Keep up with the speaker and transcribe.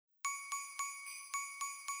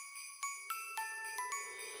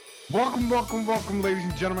Welcome, ladies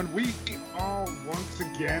and gentlemen. We are once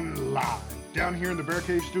again live down here in the Bear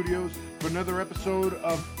Cave Studios for another episode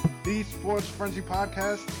of the Sports Frenzy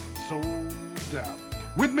Podcast, Souled Out.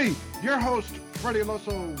 With me, your host, Freddie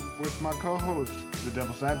Aloso, with my co-host, the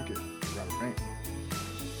Devil's Advocate, Robert Payne.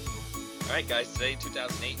 All right, guys. Today,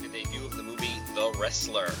 2008, the debut of the movie The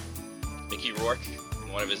Wrestler. Mickey Rourke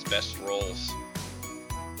in one of his best roles.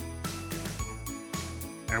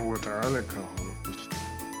 And with our other co-host,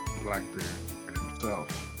 Blackbeard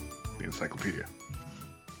himself, the encyclopedia.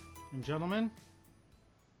 And gentlemen,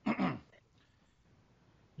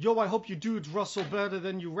 yo, I hope you dudes wrestle better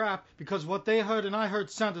than you rap, because what they heard and I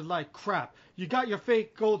heard sounded like crap. You got your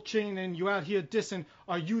fake gold chain and you out here dissing.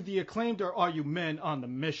 Are you the acclaimed or are you men on the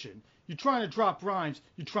mission? You trying to drop rhymes,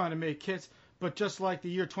 you trying to make hits, but just like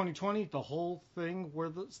the year 2020, the whole thing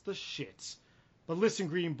was the shits. But listen,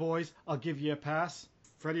 Green Boys, I'll give you a pass.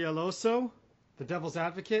 Freddie Aloso, the Devil's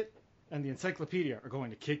Advocate, and the Encyclopedia are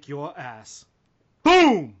going to kick your ass.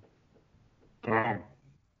 Boom! Drop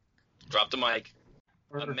the mic.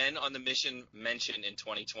 A Men on the Mission mention in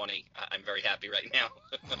 2020. I'm very happy right now.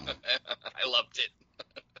 I loved it.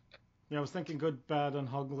 Yeah, I was thinking good, bad, and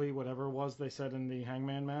ugly, whatever it was they said in the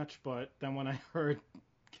Hangman match, but then when I heard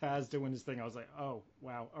Kaz doing his thing, I was like, oh,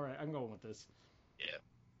 wow, all right, I'm going with this. Yeah.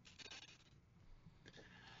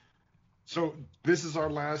 So this is our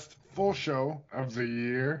last full show of the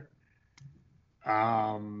year.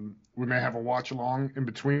 We may have a watch along in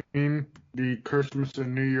between the Christmas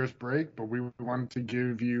and New Year's break, but we wanted to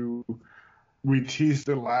give you, we teased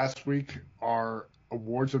it last week, our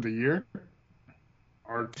awards of the year,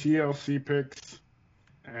 our TLC picks,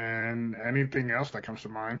 and anything else that comes to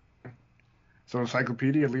mind. So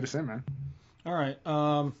Encyclopedia, lead us in, man. All right.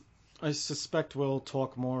 I suspect we'll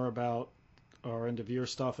talk more about our end of year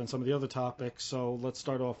stuff and some of the other topics. So let's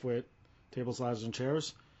start off with tables, ladders, and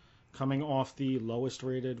chairs. Coming off the lowest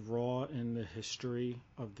rated Raw in the history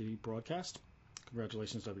of the broadcast.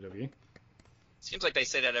 Congratulations, WWE. Seems like they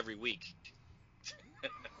say that every week.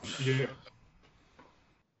 Yeah.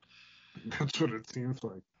 That's what it seems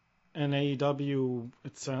like. And AEW,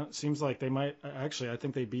 it seems like they might, actually, I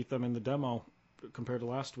think they beat them in the demo compared to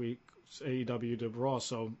last week. AEW to Raw,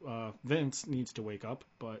 so Vince needs to wake up,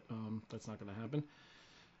 but that's not going to happen.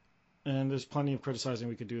 And there's plenty of criticizing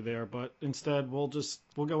we could do there, but instead we'll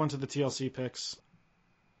go into the TLC picks.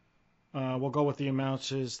 We'll go with the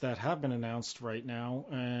matches that have been announced right now,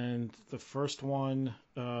 and the first one,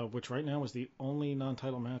 which right now is the only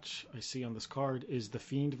non-title match I see on this card, is The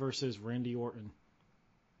Fiend versus Randy Orton.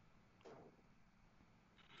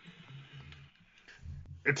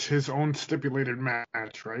 It's his own stipulated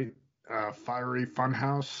match, right? Fiery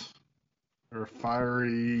Funhouse or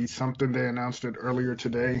Fiery something. They announced it earlier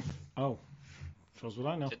today. Oh, shows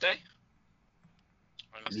what I know. Did they?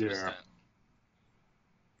 I must have missed that.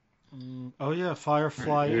 Oh yeah,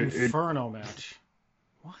 Firefly Inferno match.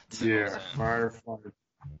 What? Yeah, Firefly.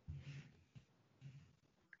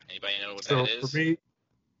 Anybody know what that is? So for me,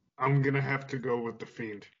 I'm gonna have to go with The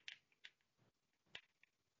Fiend.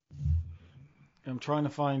 I'm trying to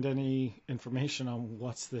find any information on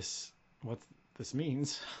what this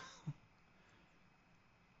means.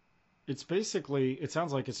 It's basically, it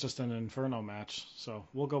sounds like it's just an Inferno match, so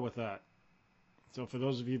we'll go with that. So for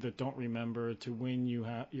those of you that don't remember, to win,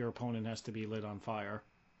 your opponent has to be lit on fire.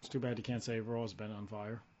 It's too bad you can't say Raw's been on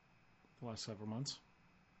fire the last several months.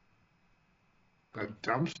 A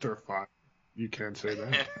dumpster fire. You can't say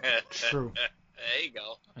that. True. There you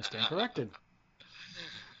go. I stand corrected.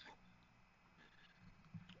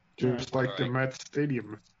 Just like the Met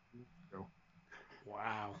Stadium.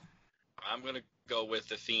 Wow. I'm going to go with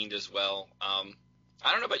The Fiend as well. I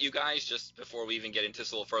don't know about you guys, just before we even get into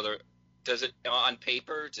this a little further, does it, on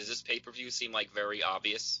paper, does this pay-per-view seem like very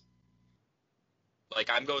obvious? Like,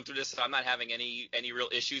 I'm going through this, I'm not having any real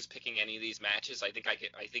issues picking any of these matches. I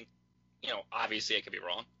think, obviously I could be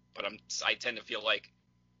wrong, but I tend to feel like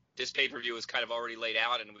this pay-per-view is kind of already laid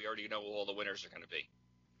out and we already know who all the winners are going to be.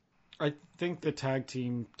 I think the tag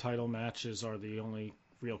team title matches are the only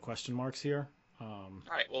real question marks here. All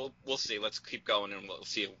right, well, we'll see. Let's keep going and we'll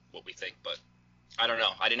see what we think. But I don't know.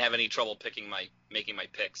 I didn't have any trouble making my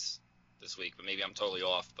picks this week, but maybe I'm totally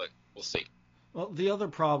off. But we'll see. Well, the other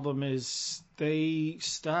problem is they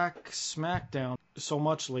stack SmackDown so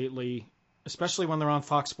much lately, especially when they're on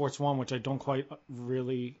Fox Sports 1, which I don't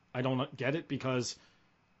get it because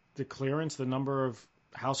the clearance, the number of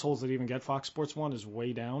households that even get Fox Sports 1 is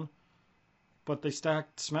way down. But they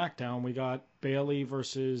stacked SmackDown. We got Bayley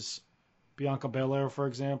versus Bianca Belair, for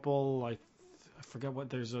example. I forget what,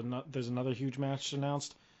 there's another huge match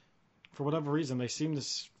announced. For whatever reason, they seem to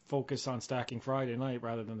focus on stacking Friday night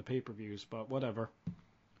rather than the pay-per-views, but whatever.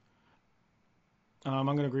 I'm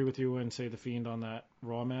going to agree with you and say the Fiend on that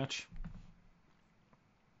Raw match.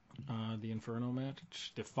 The Inferno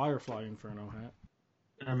match, the Firefly Inferno hat.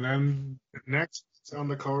 And then the next on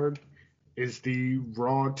the card is the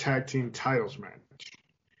Raw Tag Team Titles match.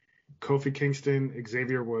 Kofi Kingston,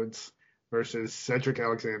 Xavier Woods versus Cedric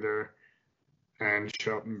Alexander and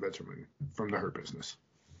Shelton Benjamin from the Hurt Business.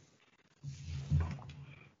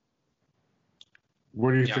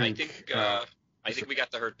 What do you think? I think we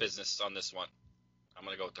got the Hurt Business on this one. I'm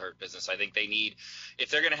going to go with the Hurt Business. I think they need, if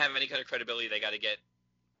they're going to have any kind of credibility, they got to get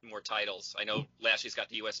more titles. I know Lashley's got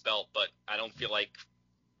the U.S. belt, but I almost feel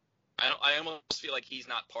like he's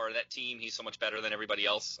not part of that team. He's so much better than everybody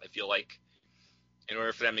else. I feel like in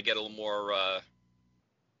order for them to get a little more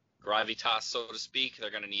gravitas, so to speak,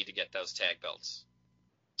 they're going to need to get those tag belts.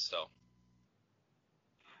 So.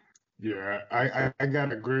 Yeah, I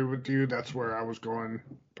gotta agree with you. That's where I was going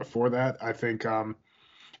before that. I think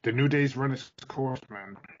the New Day's run its course,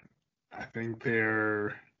 man. I think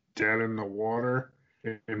they're dead in the water,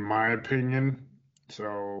 in my opinion.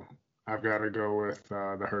 So I've got to go with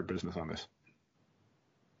the Hurt Business on this.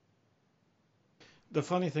 The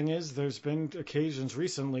funny thing is, there's been occasions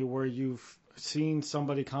recently where you've seen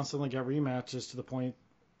somebody constantly get rematches to the point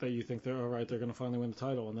that you think they're all right, they're going to finally win the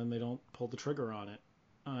title, and then they don't pull the trigger on it.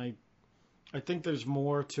 I think there's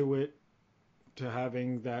more to it, to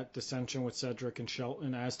having that dissension with Cedric and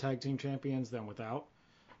Shelton as tag team champions than without.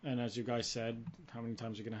 And as you guys said, how many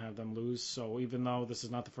times are you going to have them lose? So even though this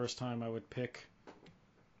is not the first time I would pick,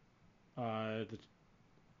 this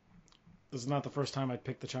is not the first time I'd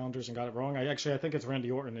picked the challengers and got it wrong. I think it's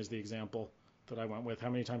Randy Orton is the example that I went with. How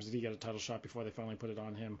many times did he get a title shot before they finally put it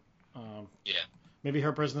on him? Yeah. Maybe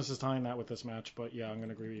Hurt Business is tying that with this match, but yeah, I'm going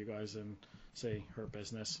to agree with you guys and say Hurt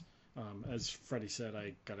Business. As Freddie said,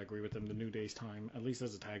 I got to agree with him. The New Day's time, at least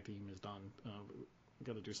as a tag team, is done. We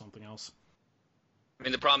got to do something else. I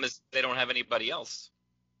mean, the problem is they don't have anybody else,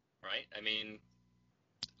 right? I mean,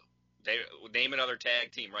 they name another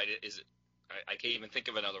tag team, right? I can't even think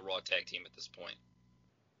of another Raw tag team at this point.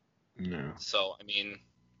 No. So, I mean,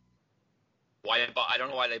 I don't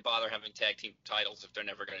know why they bother having tag team titles if they're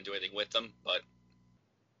never going to do anything with them, but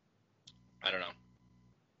I don't know.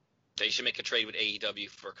 They should make a trade with AEW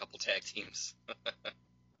for a couple tag teams.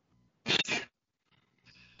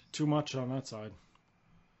 Too much on that side.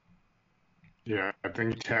 Yeah, I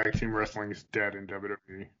think tag team wrestling is dead in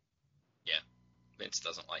WWE. Yeah, Vince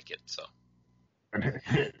doesn't like it, so. And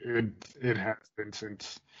it has been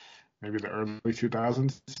since maybe the early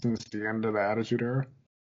 2000s, since the end of the Attitude Era.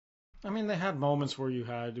 I mean, they had moments where you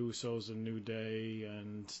had Usos and New Day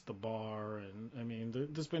and The Bar, and I mean,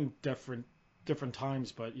 there's been different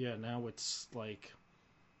times, but yeah, now it's like,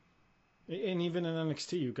 and even in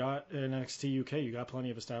NXT, you got in NXT UK, you got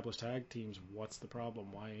plenty of established tag teams. What's the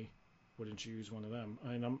problem? Why wouldn't you use one of them?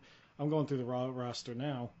 I mean, I'm going through the Raw roster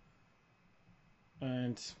now,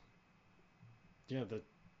 and yeah,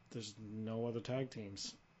 there's no other tag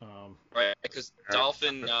teams. Right, because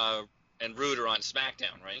Dolphin and Rude are on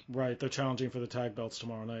SmackDown, right? Right, they're challenging for the tag belts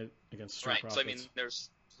tomorrow night against Street Profits. So I mean,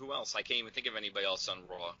 there's who else? I can't even think of anybody else on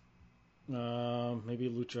Raw. Maybe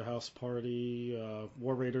Lucha House Party,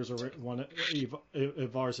 War Raiders are one.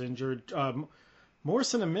 Ivar's injured.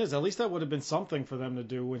 Morrison and Miz, at least that would have been something for them to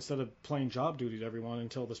do instead of playing job duty to everyone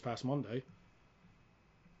until this past Monday.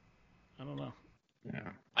 I don't know. Yeah.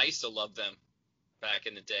 I used to love them back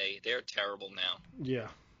in the day. They're terrible now. Yeah,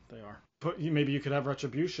 they are. But maybe you could have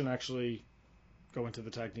Retribution actually go into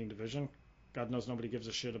the tag team division. God knows nobody gives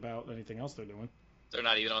a shit about anything else they're doing. They're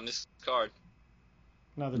not even on this card.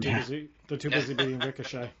 No, they're too busy. They're too busy beating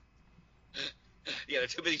Ricochet. Yeah, they're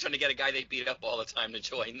too busy trying to get a guy they beat up all the time to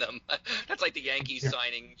join them. That's like the Yankees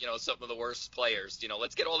signing, some of the worst players.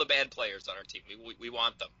 Let's get all the bad players on our team. We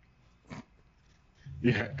want them.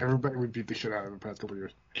 Yeah, everybody would beat the shit out of them the past couple of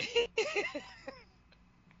years.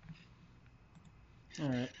 All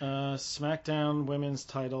right, SmackDown Women's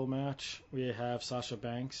Title match. We have Sasha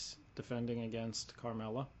Banks defending against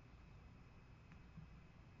Carmella,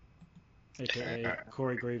 a.k.a.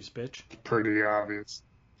 Corey Graves' bitch. Pretty obvious.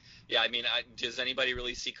 Yeah, I mean, does anybody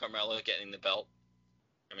really see Carmella getting the belt?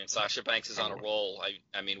 I mean, Sasha Banks is on a roll.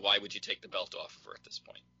 I mean, why would you take the belt off of her at this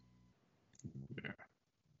point? Yeah.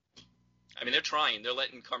 I mean, they're trying. They're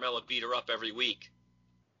letting Carmella beat her up every week,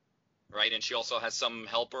 right? And she also has some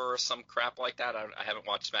helper or some crap like that. I haven't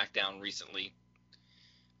watched SmackDown recently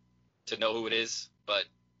to know who it is, but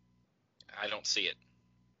I don't see it.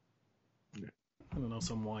 I don't know,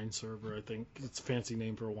 some wine server, I think. It's a fancy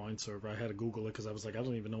name for a wine server. I had to Google it because I was like, I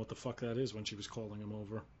don't even know what the fuck that is when she was calling him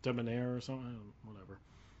over. Debonair or something? Whatever.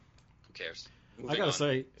 Who cares? I Moving gotta on.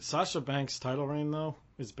 say, Sasha Banks' title reign though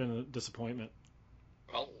has been a disappointment.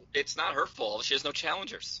 Well, it's not her fault. She has no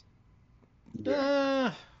challengers.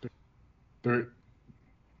 Yeah. The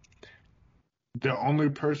the only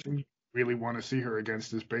person you really want to see her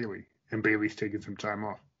against is Bailey, and Bailey's taking some time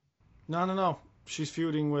off. No. She's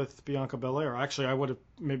feuding with Bianca Belair. Actually, I would have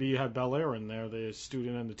maybe you had Belair in there, the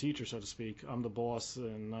student and the teacher, so to speak. I'm the boss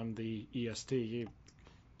and I'm the EST.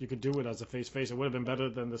 You could do it as a face-face. It would have been better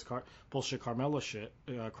than this bullshit Carmella shit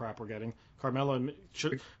crap we're getting.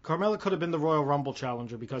 Carmella could have been the Royal Rumble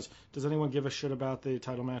challenger because does anyone give a shit about the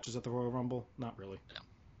title matches at the Royal Rumble? Not really. No.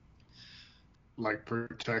 Like,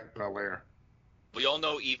 protect Belair. We all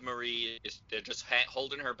know Eve Marie they're just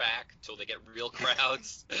holding her back until they get real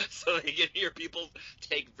crowds, so they can hear people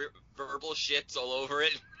take verbal shits all over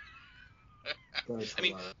it. I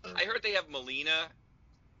mean, I heard they have Melina,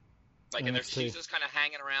 like, and she's just kind of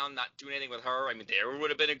hanging around, not doing anything with her. I mean, there would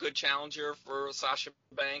have been a good challenger for Sasha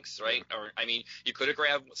Banks, right? Or, I mean, you could have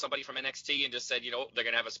grabbed somebody from NXT and just said, they're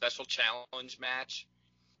going to have a special challenge match.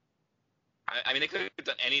 I mean, they could have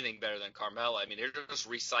done anything better than Carmella. I mean, they're just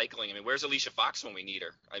recycling. I mean, where's Alicia Fox when we need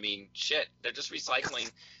her? I mean, shit, they're just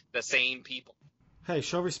recycling the same people. Hey,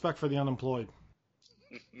 show respect for the unemployed.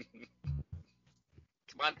 Come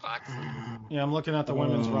on, Fox. Yeah, I'm looking at the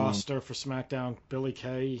women's roster for SmackDown. Billie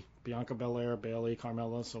Kay, Bianca Belair, Bayley,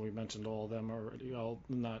 Carmella. So we mentioned all of them already. Well,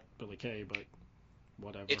 not Billie Kay, but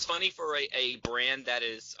whatever. It's funny for a brand that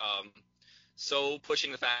is so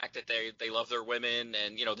pushing the fact that they love their women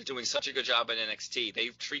and, they're doing such a good job at NXT. They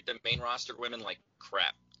treat the main roster women like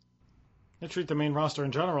crap. They treat the main roster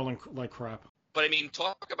in general like crap. But, I mean,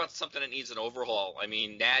 talk about something that needs an overhaul. I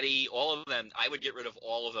mean, Natty, all of them, I would get rid of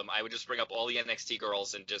all of them. I would just bring up all the NXT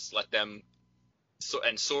girls and just let them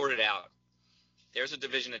sort it out. There's a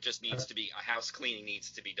division that just needs to be – a house cleaning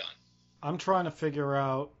needs to be done. I'm trying to figure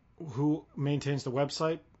out who maintains the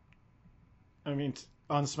website. I mean,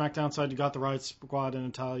 on the SmackDown side, you got the Riot Squad and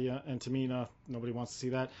Natalya and Tamina. Nobody wants to see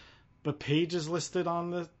that. But Paige is listed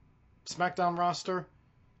on the SmackDown roster.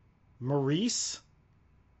 Maurice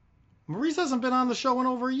hasn't been on the show in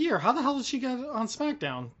over a year. How the hell did she get on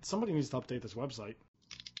SmackDown? Somebody needs to update this website.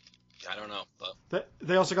 I don't know. But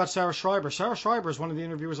they also got Sarah Schreiber. Sarah Schreiber is one of the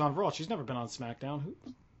interviewers on Raw. She's never been on SmackDown.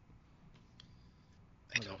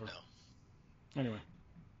 I don't know. Anyway.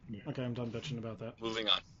 Yeah. Okay, I'm done bitching about that. Moving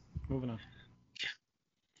on.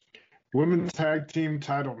 Women's tag team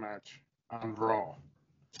title match on Raw.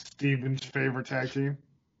 Steven's favorite tag team.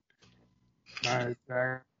 Nia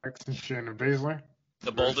Jax and Shayna Baszler.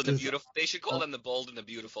 The Bold and the Beautiful. They should call them the Bold and the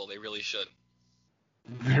Beautiful. They really should.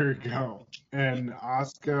 There you go. And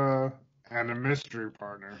Asuka and a mystery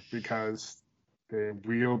partner because they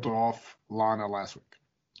wheeled off Lana last week.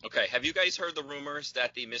 Okay, have you guys heard the rumors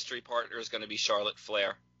that the mystery partner is going to be Charlotte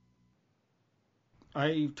Flair?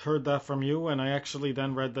 I heard that from you, and I actually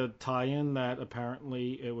then read the tie-in that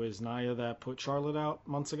apparently it was Nia that put Charlotte out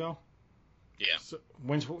months ago. Yeah. So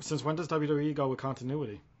since when does WWE go with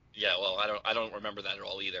continuity? Yeah, well, I don't remember that at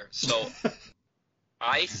all either. So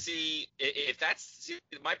I see if that's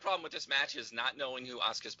my problem with this match is not knowing who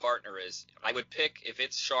Asuka's partner is. I would pick if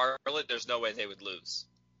it's Charlotte. There's no way they would lose.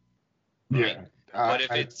 Right? Yeah. But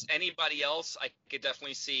if it's anybody else, I could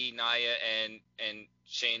definitely see Nia and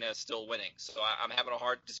Shayna still winning. So I'm having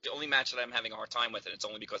it's the only match that I'm having a hard time with, and it's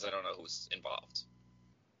only because I don't know who's involved.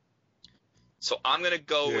 So I'm going to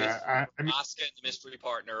go with Asuka and the mystery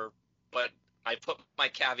partner, but I put my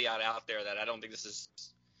caveat out there that I don't think this is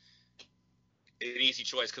an easy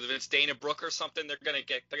choice because if it's Dana Brooke or something, they're going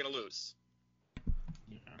to lose.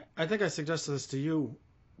 I think I suggested this to you.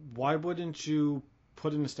 Why wouldn't you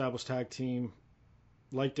put an established tag team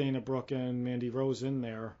like Dana Brooke and Mandy Rose in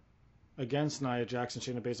there against Nia Jax and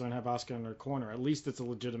Shayna Baszler and have Asuka in their corner? At least it's a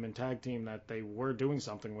legitimate tag team that they were doing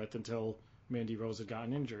something with until Mandy Rose had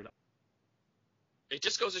gotten injured. It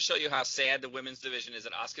just goes to show you how sad the women's division is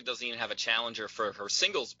that Asuka doesn't even have a challenger for her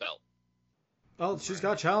singles belt. Well, she's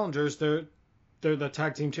got challengers. They're the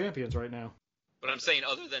tag team champions right now. But I'm saying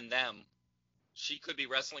other than them, she could be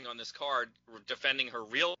wrestling on this card defending her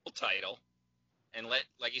real title and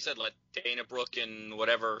like you said, let Dana Brooke and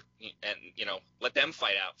whatever, and, let them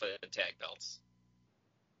fight out for the tag belts.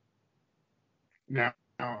 Now,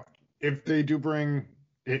 if they do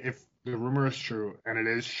if the rumor is true and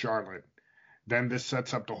it is Charlotte, then this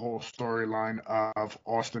sets up the whole storyline of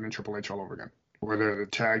Austin and Triple H all over again, where they're the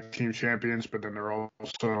tag team champions, but then they're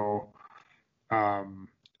also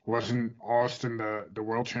wasn't Austin the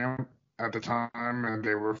world champ at the time, and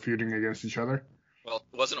they were feuding against each other? Well,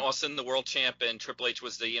 wasn't Austin the world champ and Triple H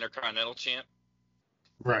was the Intercontinental champ?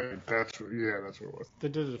 Right. That's what it was. They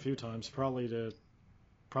did it a few times, probably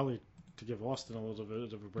to give Austin a little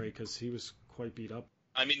bit of a break because he was quite beat up.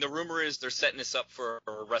 I mean, the rumor is they're setting this up for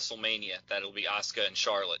WrestleMania. That'll be Asuka and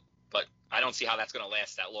Charlotte. But I don't see how that's going to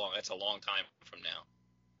last that long. That's a long time from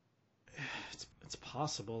now. It's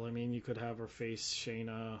possible. I mean, you could have her face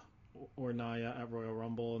Shayna or Nia at Royal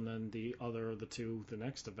Rumble, and then the two the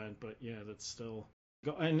next event. But yeah, that's still.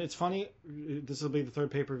 And it's funny. This will be the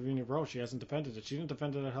third pay-per-view in a row. She hasn't defended it. She didn't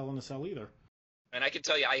defend it at Hell in a Cell either. And I can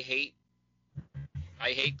tell you, I hate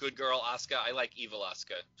good girl Asuka. I like evil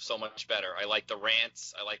Asuka so much better. I like the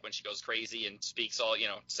rants. I like when she goes crazy and speaks all,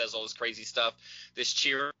 says all this crazy stuff. This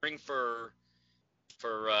cheering for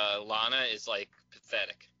Lana is like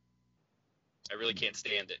pathetic. I really can't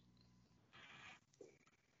stand it.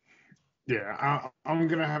 Yeah, I'm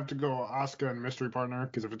gonna have to go Asuka and mystery partner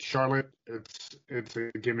because if it's Charlotte, it's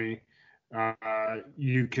a gimme.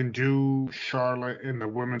 You can do Charlotte in the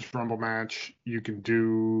women's Rumble match. You can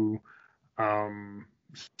do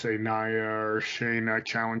say Nia or Shayna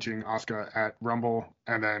challenging Asuka at Rumble,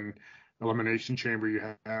 and then Elimination Chamber you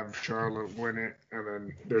have Charlotte win it, and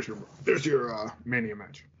then there's your Mania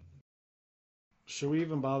match. Should we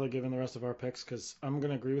even bother giving the rest of our picks? Because I'm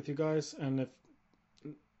gonna agree with you guys, and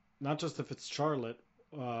not just if it's Charlotte,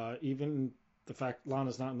 even the fact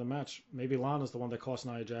Lana's not in the match, maybe Lana's the one that cost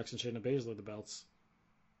Nia Jax and Shayna Baszler the belts,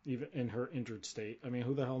 even in her injured state. I mean,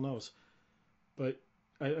 who the hell knows? But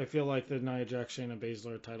I feel like the Nia Jax, Shayna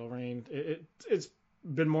Baszler title reign, it's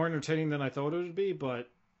been more entertaining than I thought it would be, but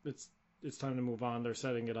it's time to move on. They're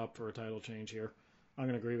setting it up for a title change here. I'm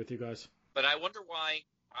going to agree with you guys. But I wonder why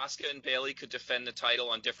Asuka and Bayley could defend the title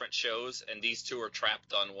on different shows, and these two are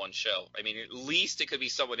trapped on one show. I mean, at least it could be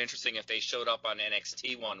somewhat interesting if they showed up on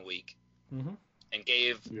NXT one week and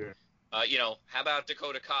gave, how about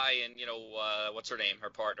Dakota Kai and, what's her name?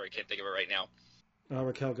 Her partner, I can't think of it right now.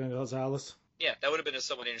 Raquel Gonzalez. Yeah, that would have been a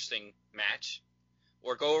somewhat interesting match.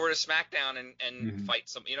 Or go over to SmackDown and fight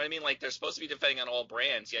some. You know what I mean? Like, they're supposed to be defending on all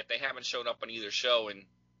brands, yet they haven't shown up on either show in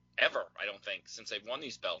ever, I don't think, since they've won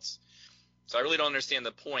these belts. So I really don't understand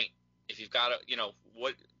the point. If you've got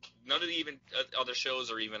none of the even other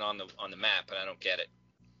shows are even on the map, and I don't get it.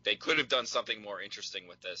 They could have done something more interesting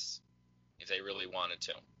with this if they really wanted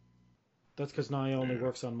to. That's because Nia only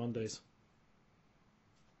works on Mondays.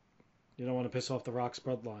 You don't want to piss off the Rock's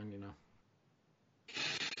bloodline,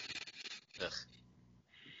 Ugh.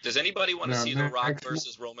 Does anybody want to see The Rock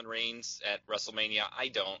versus Roman Reigns at WrestleMania? I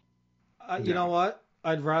don't. You know what?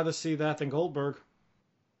 I'd rather see that than Goldberg.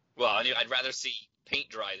 Well, I'd rather see paint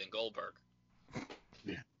dry than Goldberg.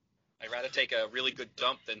 Yeah. I'd rather take a really good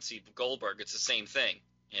dump than see Goldberg. It's the same thing,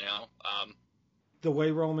 The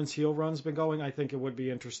way Roman's heel run's been going, I think it would be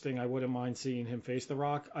interesting. I wouldn't mind seeing him face The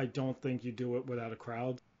Rock. I don't think you do it without a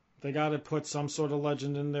crowd. They got to put some sort of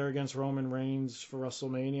legend in there against Roman Reigns for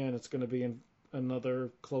WrestleMania, and it's going to be in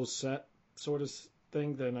another close set sort of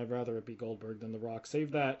thing. Then I'd rather it be Goldberg than The Rock.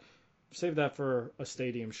 Save that for a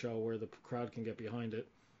stadium show where the crowd can get behind it.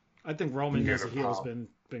 I think Roman as a heel has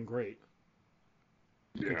been great.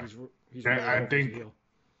 Yeah, he's really I think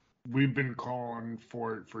we've been calling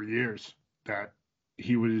for it for years that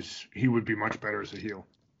he would be much better as a heel.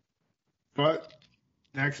 But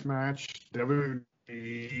next match,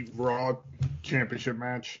 WWE Raw Championship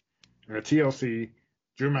match, TLC,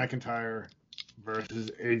 Drew McIntyre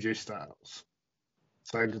versus AJ Styles.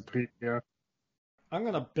 Encyclopedia. I'm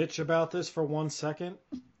gonna bitch about this for 1 second.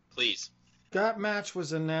 Please. That match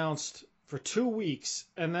was announced for 2 weeks,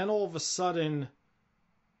 and then all of a sudden,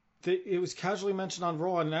 it was casually mentioned on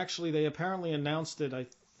Raw, and actually they apparently announced it, I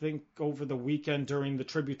think, over the weekend during the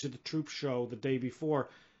Tribute to the Troops show the day before.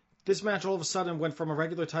 This match all of a sudden went from a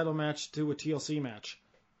regular title match to a TLC match.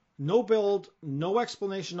 No build, no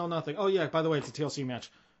explanation, no nothing. Oh yeah, by the way, it's a TLC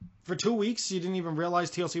match. For 2 weeks, you didn't even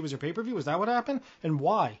realize TLC was your pay-per-view? Is that what happened? And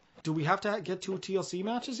why? Do we have to get 2 TLC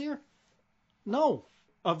matches here? No.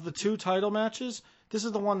 Of the 2 title matches, this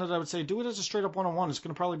is the one that I would say do it as a straight-up one-on-one. It's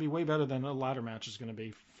going to probably be way better than a ladder match is going to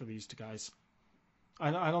be for these 2 guys.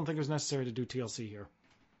 I don't think it was necessary to do TLC here.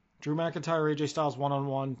 Drew McIntyre, AJ Styles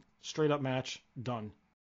one-on-one, straight-up match, done.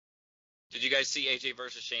 Did you guys see AJ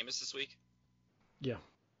versus Sheamus this week? Yeah.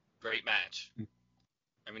 Great match.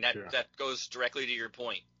 I mean, that goes directly to your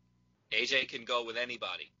point. AJ can go with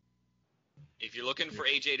anybody. If you're looking for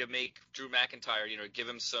AJ to make Drew McIntyre, give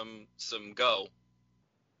him some go,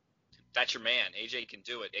 that's your man. AJ can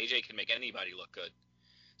do it. AJ can make anybody look good.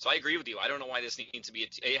 So I agree with you. I don't know why this needs to be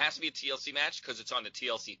it has to be a TLC match because it's on the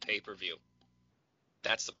TLC pay-per-view.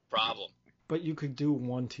 That's the problem. But you could do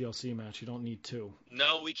 1 TLC match. You don't need 2.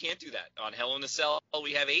 No, we can't do that. On Hell in a Cell,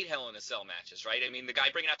 we have 8 Hell in a Cell matches, right? I mean, the guy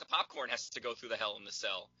bringing out the popcorn has to go through the Hell in a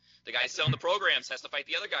Cell. The guy selling the programs has to fight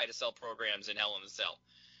the other guy to sell programs in Hell in a Cell.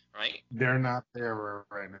 right? They're not there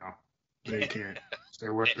right now. They can't. Stay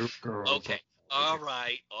with Uka. Okay. All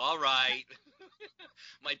right.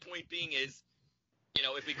 My point being is,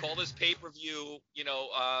 if we call this pay-per-view,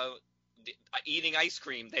 eating ice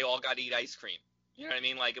cream, they all got to eat ice cream. You know what I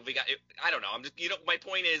mean? Like, if we got, I don't know. I'm just, my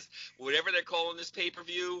point is, whatever they're calling this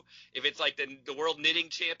pay-per-view, if it's like the World Knitting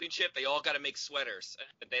Championship, they all got to make sweaters.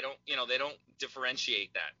 They don't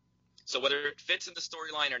differentiate that. So whether it fits in the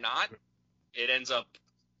storyline or not, that ends up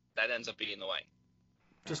being the way.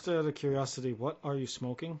 Just out of curiosity, what are you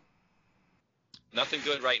smoking? Nothing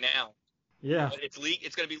good right now. Yeah. But it's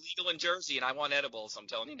going to be legal in Jersey, and I want edibles. I'm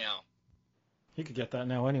telling you now. He could get that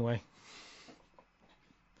now anyway.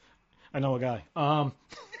 I know a guy.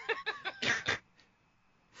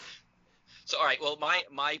 So, all right. Well,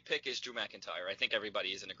 my pick is Drew McIntyre. I think everybody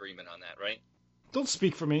is in agreement on that, right? Don't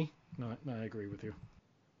speak for me. No, I agree with you.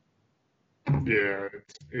 Yeah,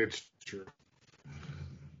 it's true.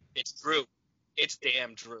 It's Drew. It's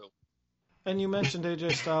damn Drew. And you mentioned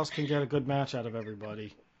AJ Styles can get a good match out of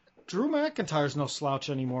everybody. Drew McIntyre's no slouch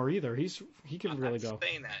anymore either. He can really go. I'm not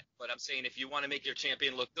saying that, but I'm saying if you want to make your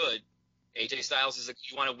champion look good, AJ Styles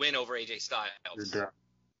you want to win over AJ Styles. You're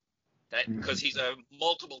done. Because he's a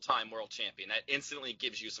multiple-time world champion. That instantly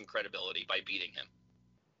gives you some credibility by beating him.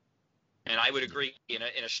 And I would agree, in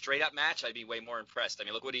a straight-up match, I'd be way more impressed. I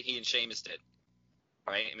mean, look what he and Sheamus did.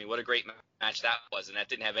 Right? I mean, what a great match that was, and that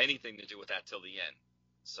didn't have anything to do with that till the end.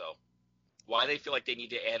 So why they feel like they need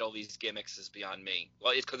to add all these gimmicks is beyond me.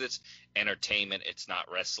 Well, it's because it's entertainment. It's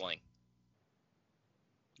not wrestling.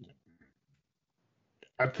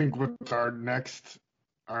 I think with our next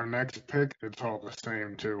pick, it's all the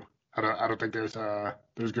same too. I don't think there's going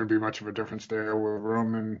to be much of a difference there with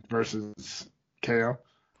Roman versus KO.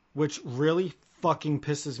 Which really fucking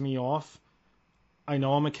pisses me off. I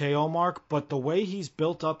know I'm a KO mark, but the way he's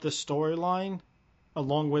built up this storyline,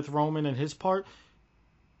 along with Roman and his part,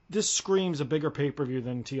 this screams a bigger pay-per-view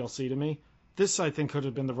than TLC to me. This, I think, could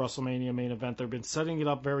have been the WrestleMania main event. They've been setting it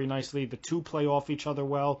up very nicely. The two play off each other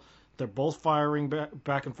well. They're both firing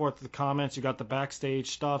back and forth with the comments. You got the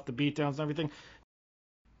backstage stuff, the beatdowns and everything.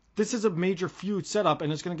 This is a major feud setup,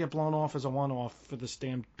 and it's going to get blown off as a one-off for this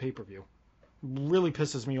damn pay-per-view. Really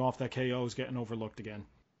pisses me off that KO is getting overlooked again.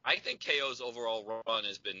 I think KO's overall run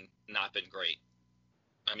has not been great.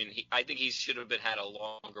 I mean, I think he should have had a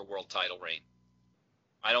longer world title reign.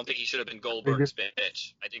 I don't think he should have been Goldberg's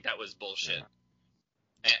bitch. I think that was bullshit.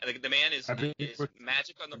 Yeah. And the man is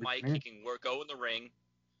magic on the mic. He can go in the ring,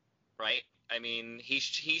 right? I mean, he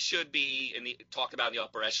should be talked about in the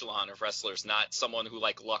upper echelon of wrestlers, not someone who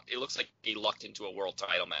lucked. It looks like he lucked into a world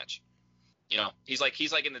title match. He's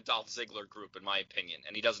like in the Dolph Ziggler group, in my opinion,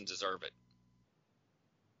 and he doesn't deserve it.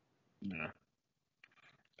 Yeah.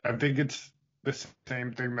 I think it's the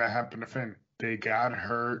same thing that happened to Finn. They got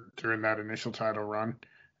hurt during that initial title run,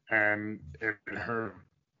 and it hurt.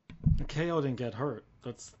 KO didn't get hurt.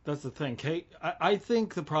 That's the thing. I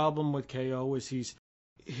think the problem with KO is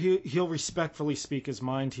he'll respectfully speak his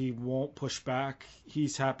mind. He won't push back.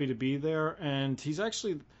 He's happy to be there, and he's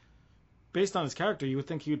actually, based on his character, you would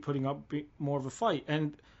think he would putting up more of a fight.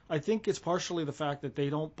 And I think it's partially the fact that they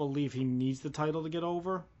don't believe he needs the title to get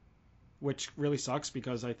over, which really sucks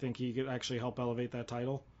because I think he could actually help elevate that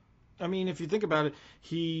title. I mean, if you think about it,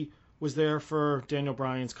 he was there for Daniel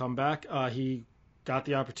Bryan's comeback. He got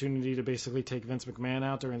the opportunity to basically take Vince McMahon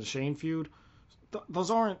out during the Shane feud.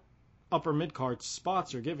 Those aren't upper mid-card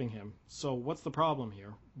spots you're giving him. So what's the problem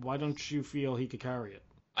here? Why don't you feel he could carry it?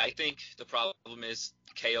 I think the problem is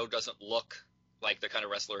KO doesn't look like the kind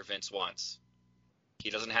of wrestler Vince wants. He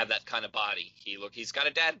doesn't have that kind of body. He's got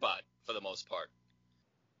a dad bod for the most part.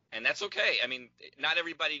 And that's okay. I mean, not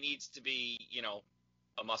everybody needs to be,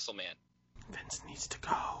 a muscle man. Vince needs to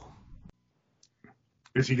go.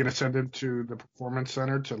 Is he going to send him to the Performance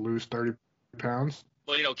Center to lose 30 pounds?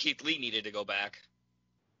 Well, Keith Lee needed to go back.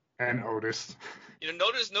 And Otis.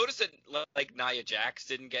 Notice that like Nia Jax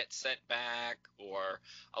didn't get sent back, or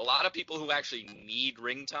a lot of people who actually need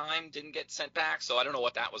ring time didn't get sent back. So I don't know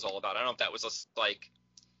what that was all about. I don't know if that was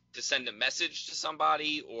to send a message to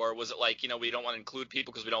somebody, or was it we don't want to include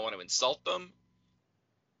people because we don't want to insult them?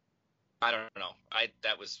 I don't know.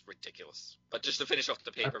 That was ridiculous. But just to finish off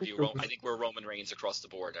the pay-per-view, I think we're Roman Reigns across the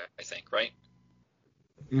board, I think, right?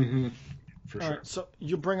 Mm-hmm. For All sure. right, so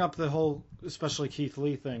you bring up the whole, especially Keith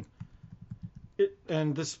Lee thing.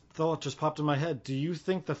 And this thought just popped in my head. Do you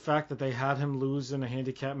think the fact that they had him lose in a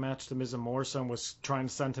handicap match to Miz and Morrison was trying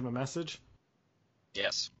to send him a message?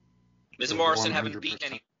 Yes. Miz and Morrison 100%. Haven't beaten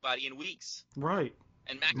anybody in weeks. Right.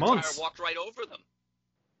 And McIntyre walked right over them.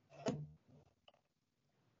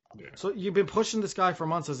 Yeah. So you've been pushing this guy for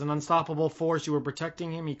months as an unstoppable force. You were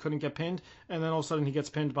protecting him. He couldn't get pinned. And then all of a sudden he gets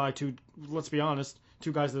pinned by two, let's be honest,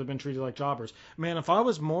 two guys that have been treated like jobbers. Man, if I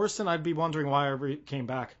was Morrison, I'd be wondering why I ever came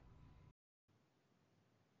back.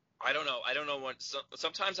 I don't know. I don't know what.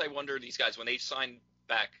 Sometimes I wonder these guys when they sign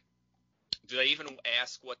back, do they even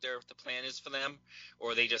ask what the plan is for them,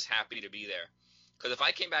 or are they just happy to be there? Because if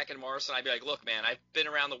I came back in Morrison, I'd be like, look, man, I've been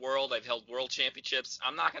around the world. I've held world championships.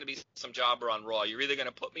 I'm not going to be some jobber on Raw. You're either going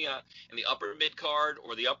to put me in the upper mid card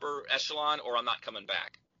or the upper echelon, or I'm not coming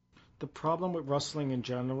back. The problem with wrestling in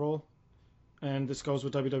general, and this goes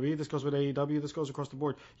with WWE, this goes with AEW, this goes across the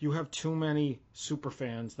board, you have too many super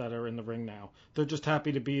fans that are in the ring now. They're just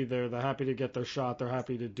happy to be there. They're happy to get their shot. They're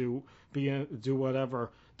happy to do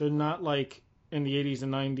whatever. They're not like in the 80s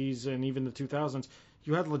and 90s and even the 2000s.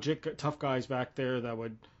 You had legit tough guys back there that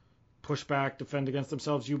would push back, defend against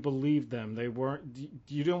themselves. You believed them.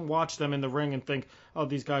 You didn't watch them in the ring and think, oh,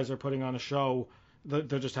 these guys are putting on a show. They're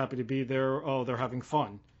just happy to be there. Oh, they're having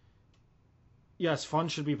fun. Yes, fun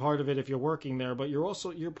should be part of it if you're working there, but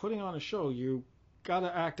you're putting on a show. You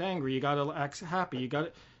gotta act angry. You gotta act happy. You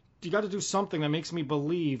gotta do something that makes me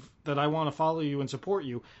believe that I want to follow you and support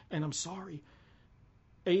you. And I'm sorry,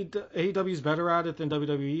 AEW is better at it than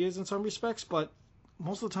WWE is in some respects, but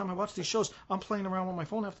most of the time I watch these shows, I'm playing around with my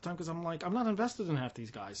phone half the time because I'm like, I'm not invested in half these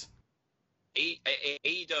guys.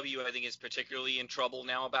 AEW, I think, is particularly in trouble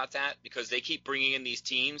now about that because they keep bringing in these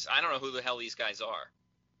teams. I don't know who the hell these guys are.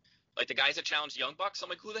 Like the guys that challenged Young Bucks, I'm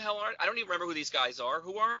like, who the hell are? I don't even remember who these guys are.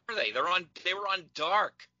 Who are they? They were on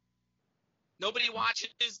Dark. Nobody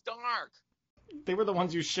watches Dark. They were the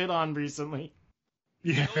ones you shit on recently.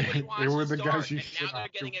 Yeah, they were the Dark, guys you and shit now they're on.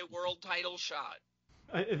 getting a world title shot.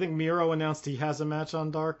 I think Miro announced he has a match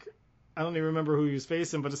on Dark. I don't even remember who he was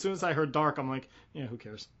facing, but as soon as I heard Dark, I'm like, yeah, who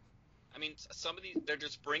cares? I mean, some of these, they're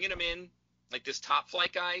just bringing them in, like this top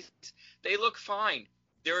flight guys. They look fine.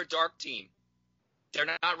 They're a Dark team. They're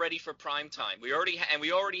not ready for prime time. We already have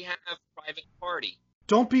Private Party.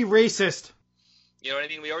 Don't be racist. You know what I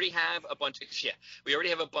mean? We already have a bunch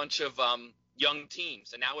of young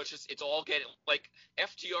teams, and now it's all getting like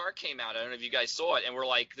FTR came out. I don't know if you guys saw it, and we're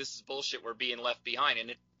like, this is bullshit. We're being left behind,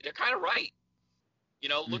 and they're kind of right. You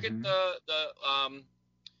know, look at the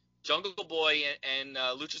Jungle Boy and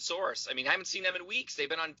Luchasaurus. I mean, I haven't seen them in weeks. They've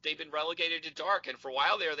been relegated to Dark, and for a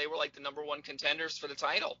while there, they were like the number one contenders for the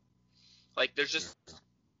title. Like, there's just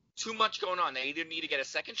too much going on. They either need to get a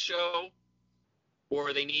second show,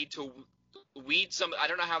 or they need to weed some. I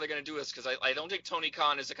don't know how they're going to do this because I don't think Tony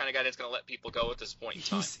Khan is the kind of guy that's going to let people go at this point in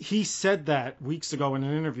time. He said that weeks ago in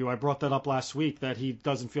an interview. I brought that up last week, that he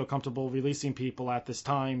doesn't feel comfortable releasing people at this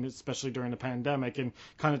time, especially during the pandemic, and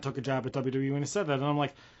kind of took a jab at WWE when he said that. And I'm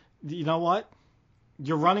like, you know what?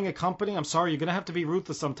 You're running a company. I'm sorry. You're going to have to be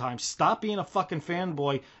ruthless sometimes. Stop being a fucking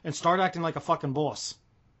fanboy and start acting like a fucking boss.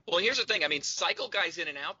 Well, here's the thing. I mean, cycle guys in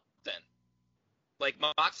and out then. Like,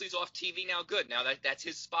 Moxley's off TV now, good. Now that's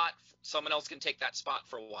his spot. Someone else can take that spot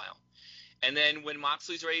for a while. And then when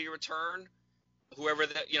Moxley's ready to return, whoever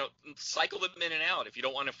that, cycle them in and out. If you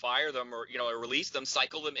don't want to fire them or release them,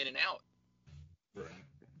 cycle them in and out. Right.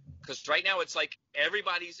 Because right now it's like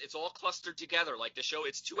it's all clustered together. Like the show,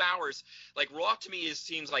 it's 2 hours. Like Raw to me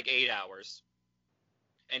seems like 8 hours.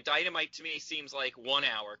 And Dynamite to me seems like 1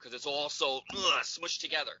 hour because it's all so smushed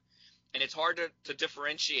together. And it's hard to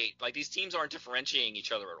differentiate. Like, these teams aren't differentiating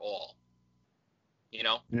each other at all. You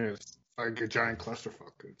know? Yeah, it's like a giant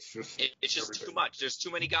clusterfuck. It's just everything. Too much. There's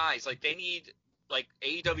too many guys. Like,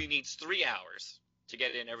 AEW needs 3 hours to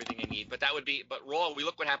get in everything they need. But Raw, we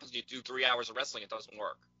look what happens when you do 3 hours of wrestling. It doesn't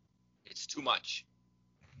work. It's too much.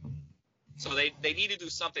 So they need to do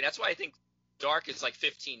something. That's why I think Dark is like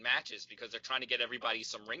 15 matches, because they're trying to get everybody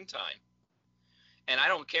some ring time. And I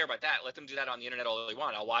don't care about that. Let them do that on the internet all they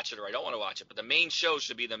want. I'll watch it or I don't want to watch it. But the main show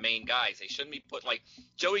should be the main guys. They shouldn't be put like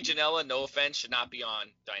Joey Janela, no offense, should not be on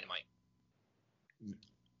Dynamite.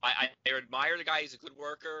 I admire the guy. He's a good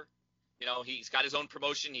worker. He's got his own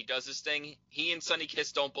promotion. He does his thing. He and Sonny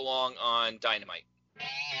Kiss don't belong on Dynamite.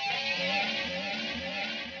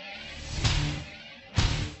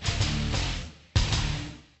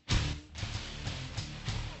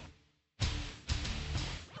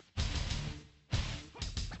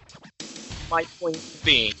 My point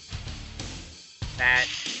being that,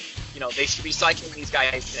 they should be cycling these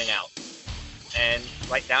guys in and out. And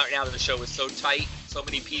right now the show is so tight, so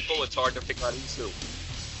many people, it's hard to figure out who's who.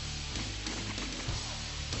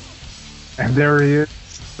 And there he is,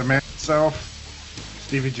 the man himself,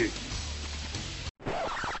 Stevie G.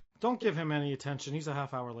 Don't give him any attention. He's a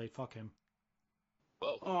half hour late. Fuck him.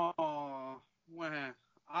 Whoa. Oh, well,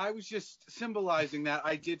 I was just symbolizing that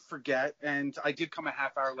I did forget, and I did come a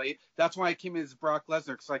half hour late. That's why I came in as Brock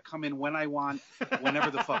Lesnar, because I come in when I want,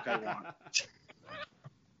 whenever the fuck I want.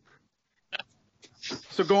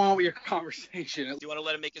 So go on with your conversation. Do you want to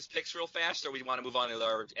let him make his picks real fast, or we want to move on to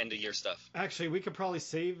our end of year stuff? Actually, we could probably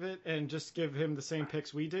save it and just give him the same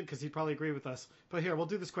picks we did, because he'd probably agree with us. But here, we'll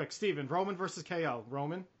do this quick. Steven, Roman versus KO.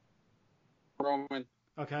 Roman? Roman.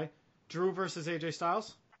 Okay. Drew versus AJ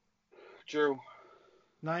Styles? Drew.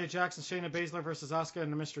 Nia Jax and Shayna Baszler versus Asuka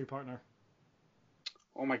and the mystery partner.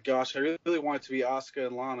 Oh my gosh, I really want it to be Asuka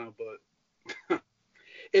and Lana, but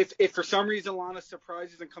if for some reason Lana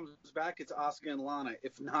surprises and comes back, it's Asuka and Lana.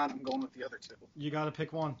 If not, I'm going with the other two. You got to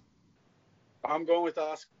pick one. I'm going with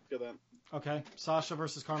Asuka then. Okay. Sasha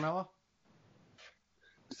versus Carmella?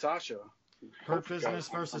 Sasha. Hurt Business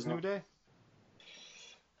versus New Day?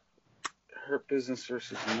 Hurt Business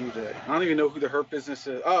versus New Day. I don't even know who the Hurt Business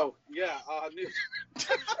is. Oh, yeah. New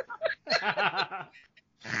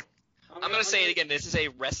I'm going to say it again. This is a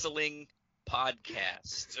wrestling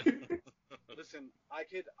podcast. Listen, I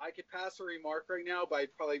could pass a remark right now, but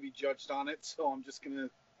I'd probably be judged on it, so I'm just going to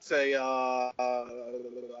say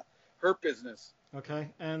Hurt Business. Okay.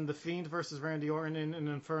 And The Fiend versus Randy Orton in an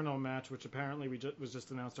Inferno match, which apparently was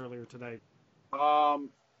just announced earlier today. I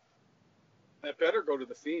better go to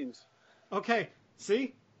The Fiend. Okay,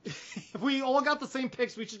 see? If we all got the same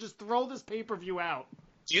picks, we should just throw this pay-per-view out.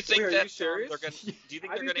 Do you think Wait, are that you serious? do you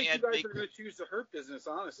think I they're going to add you guys Big? are going to choose the Hurt Business,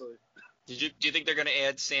 honestly. Do you think they're going to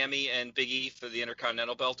add Sammy and Big E for the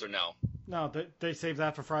Intercontinental belt or no? No, they saved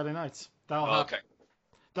that for Friday nights. That'll Okay.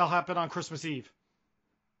 That'll happen on Christmas Eve.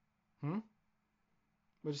 What'd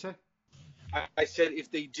you say? I said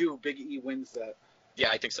if they do, Big E wins that. Yeah,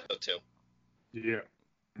 I think so too. Yeah.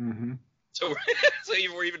 Mm-hmm. So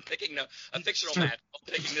we're even picking a fictional match. I'm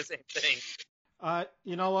picking the same thing.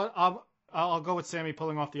 You know what? I'll go with Sammy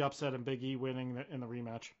pulling off the upset and Big E winning in the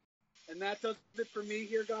rematch. And that does it for me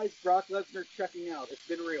here, guys. Brock Lesnar checking out. It's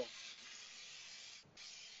been real.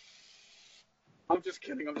 I'm just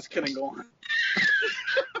kidding. Go on.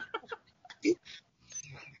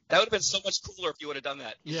 That would have been so much cooler if you would have done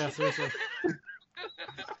that. Yeah, seriously.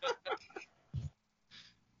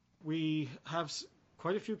 We have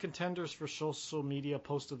quite a few contenders for social media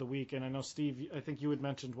post of the week, and I know, Steve, I think you had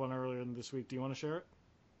mentioned one earlier in this week. Do you want to share it?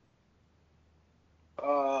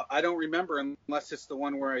 I don't remember unless it's the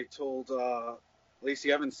one where I told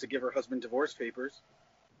Lacey Evans to give her husband divorce papers.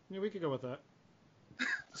 Yeah, we could go with that.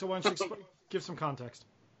 So why don't you give some context?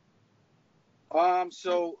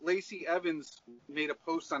 So Lacey Evans made a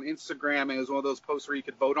post on Instagram, and it was one of those posts where you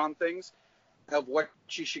could vote on things of what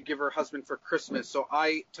she should give her husband for Christmas. So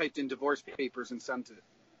I typed in divorce papers and sent it.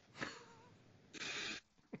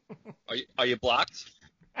 Are you blocked?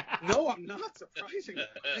 No, I'm not, surprisingly.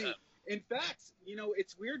 In fact,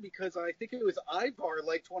 it's weird because I think it was Ivar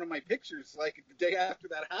liked one of my pictures like the day after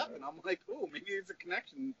that happened. I'm like, oh, maybe there's a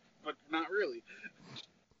connection, but not really.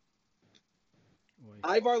 Wait.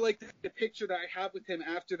 Ivar liked the picture that I have with him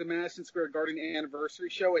after the Madison Square Garden anniversary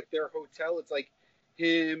show at their hotel. It's like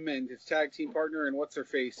him and his tag team partner and what's her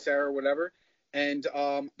face, Sarah, whatever. And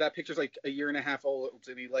that picture's like a year and a half old,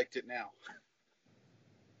 and he liked it now.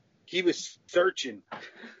 He was searching.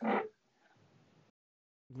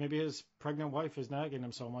 Maybe his pregnant wife is nagging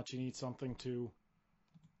him so much he needs something to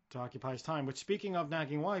occupy his time. Which, speaking of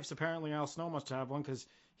nagging wives, apparently Al Snow must have one because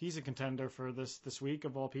he's a contender for this week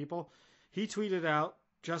of all people. He tweeted out,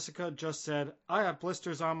 Jessica just said, I have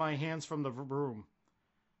blisters on my hands from the room.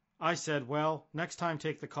 I said, well, next time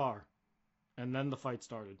take the car. And then the fight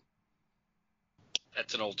started.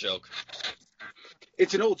 That's an old joke.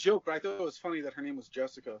 It's an old joke, but I thought it was funny that her name was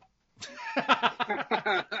Jessica.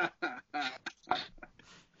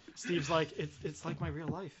 Steve's like, it's like my real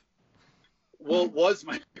life. Well, it was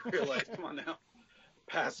my real life. Come on now.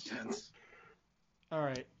 Past tense. All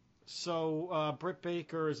right. So Britt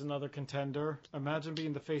Baker is another contender. Imagine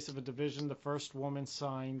being the face of a division, the first woman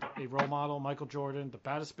signed, a role model, Michael Jordan, the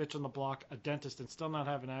baddest bitch on the block, a dentist, and still not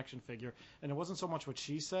have an action figure. And it wasn't so much what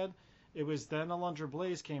she said. It was then Alundra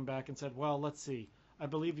Blaze came back and said, well, let's see. I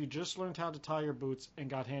believe you just learned how to tie your boots and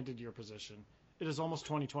got handed your position. It is almost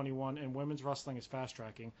 2021 and women's wrestling is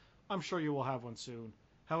fast-tracking. I'm sure you will have one soon.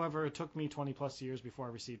 However, it took me 20-plus years before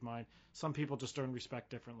I received mine. Some people just earn respect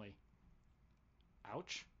differently.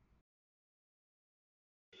 Ouch.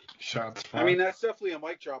 Shots fired. I mean, that's definitely a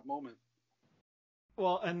mic drop moment.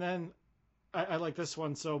 Well, and then I like this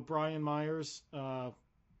one. So Brian Myers, I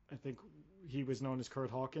think he was known as Kurt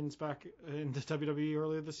Hawkins back in the WWE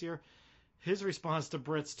earlier this year. His response to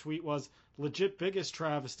Britt's tweet was, legit biggest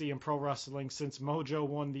travesty in pro wrestling since Mojo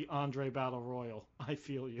won the Andre Battle Royal. I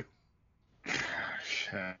feel you.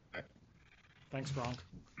 shit. Thanks, Gronk.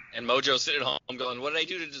 And Mojo's sitting at home going, what did I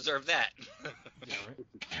do to deserve that? Yeah, right.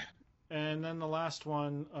 And then the last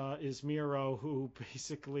one is Miro, who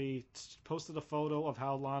basically posted a photo of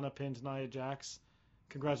how Lana pinned Nia Jax,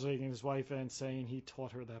 congratulating his wife and saying he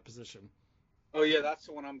taught her that position. Oh, yeah, that's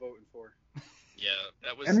the one I'm voting for. Yeah,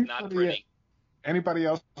 that was not pretty. Anybody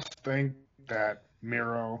else think that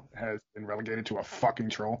Miro has been relegated to a fucking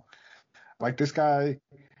troll? Like, this guy,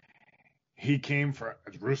 he came for,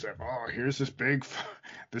 as Rusev, oh, here's this big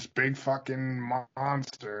fucking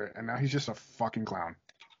monster, and now he's just a fucking clown.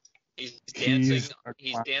 He's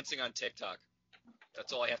dancing on TikTok.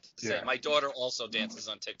 That's all I have to say. Yeah. My daughter also dances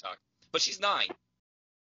on TikTok, but she's 9.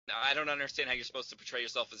 Now, I don't understand how you're supposed to portray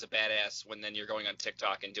yourself as a badass when then you're going on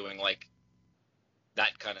TikTok and doing like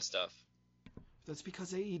that kind of stuff. That's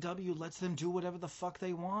because AEW lets them do whatever the fuck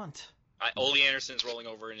they want. Ole Anderson's rolling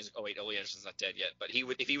over in his. Oh wait, Ole Anderson's not dead yet, but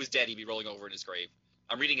if he was dead, he'd be rolling over in his grave.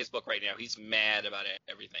 I'm reading his book right now. He's mad about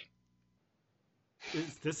everything.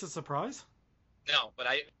 Is this a surprise? No, but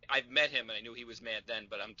I've met him and I knew he was mad then.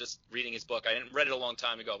 But I'm just reading his book. I didn't read it a long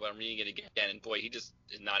time ago, but I'm reading it again, and boy, he just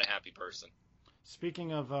is not a happy person.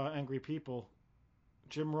 Speaking of angry people,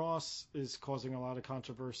 Jim Ross is causing a lot of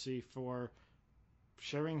controversy for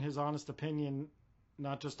sharing his honest opinion,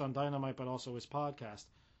 not just on Dynamite, but also his podcast.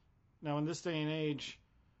 Now, in this day and age,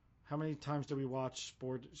 how many times do we watch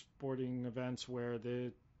sporting events where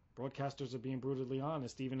the broadcasters are being brutally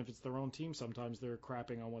honest, even if it's their own team? Sometimes they're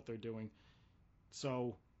crapping on what they're doing.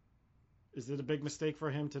 So, is it a big mistake for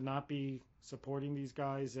him to not be supporting these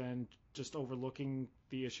guys and just overlooking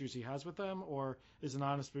the issues he has with them? Or is an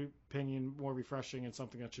honest opinion more refreshing and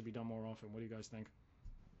something that should be done more often? What do you guys think?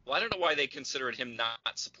 Well, I don't know why they considered him not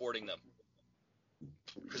supporting them.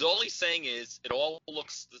 Because all he's saying is it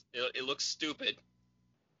looks stupid,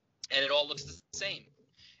 and it all looks the same.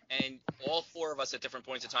 And all 4 of us at different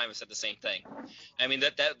points in time have said the same thing. I mean,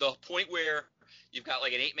 that the point where you've got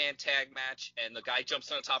like an 8-man tag match and the guy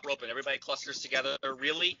jumps on the top rope and everybody clusters together.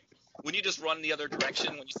 Really? When you just run the other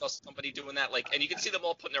direction, when you saw somebody doing that, like, and you can see them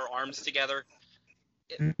all putting their arms together,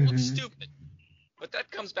 it looks stupid. But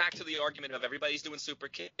that comes back to the argument of everybody's doing super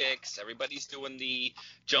kicks, everybody's doing the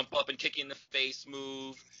jump up and kick in the face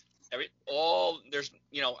move.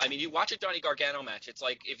 You watch a Donnie Gargano match. It's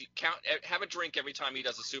like if you have a drink every time he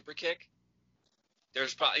does a super kick.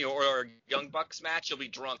 There's probably or a Young Bucks match, you'll be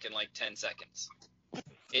drunk in like 10 seconds.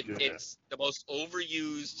 It's the most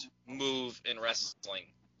overused move in wrestling,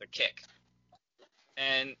 the kick.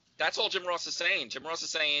 And that's all Jim Ross is saying. Jim Ross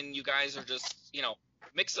is saying you guys are just,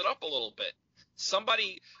 mix it up a little bit.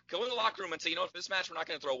 Somebody go in the locker room and say, for this match we're not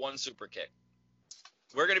going to throw one super kick.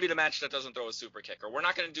 We're going to be the match that doesn't throw a super kick. Or we're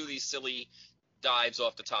not going to do these silly dives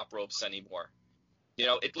off the top ropes anymore.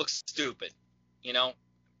 It looks stupid,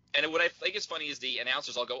 And what I think is funny is the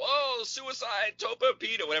announcers all go, oh, suicide, Tope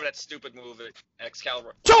Pita, whatever that stupid move at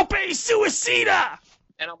Excalibur. Tope Suicida!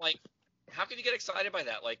 And I'm like, how can you get excited by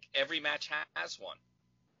that? Like, every match has one.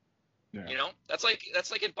 Yeah. That's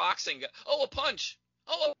like in boxing. Oh, a punch.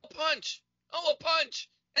 Oh, a punch. Oh, a punch.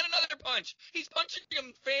 And another punch. He's punching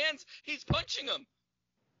him, fans. He's punching him.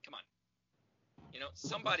 Come on.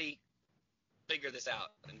 Somebody figure this out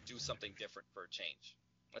and do something different for a change.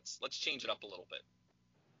 Let's change it up a little bit.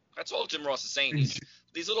 That's all Jim Ross is saying.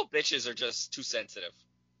 These little bitches are just too sensitive.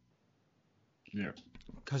 Yeah.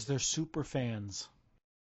 Because they're super fans.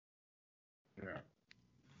 Yeah.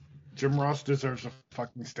 Jim Ross deserves a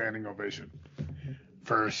fucking standing ovation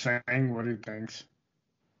for saying what he thinks.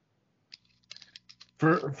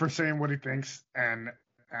 For saying what he thinks and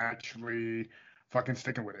actually fucking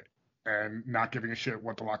sticking with it and not giving a shit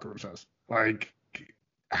what the locker room says. Like,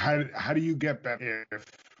 how do you get better if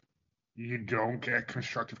you don't get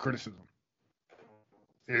constructive criticism?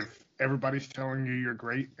 If everybody's telling you you're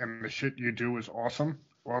great and the shit you do is awesome,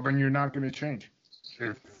 well, then you're not going to change.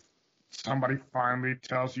 If somebody finally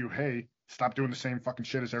tells you, hey, stop doing the same fucking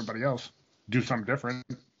shit as everybody else, do something different,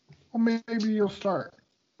 well, maybe you'll start.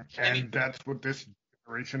 And that's what this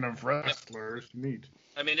generation of wrestlers need.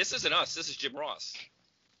 I mean, this isn't us. This is Jim Ross.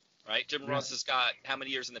 Right? Jim Ross has got how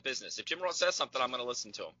many years in the business? If Jim Ross says something, I'm going to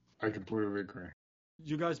listen to him. I completely agree.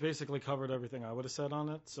 You guys basically covered everything I would have said on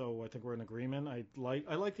it, so I think we're in agreement. I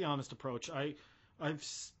like the honest approach.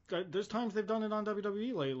 There's times they've done it on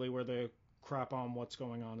WWE lately where they crap on what's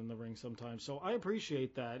going on in the ring sometimes. So I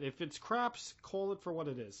appreciate that. If it's craps, call it for what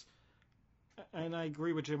it is. And I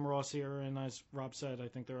agree with Jim Ross here, and as Rob said, I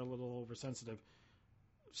think they're a little oversensitive.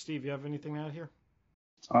 Steve, you have anything to add here?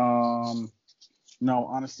 No,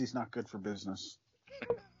 honesty's not good for business.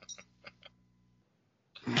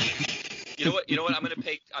 You know what? I'm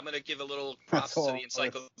gonna give a little props to the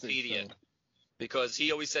encyclopedia. because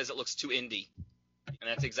he always says it looks too indie. And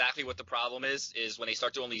that's exactly what the problem is when they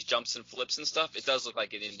start doing these jumps and flips and stuff, it does look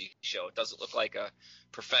like an indie show. It doesn't look like a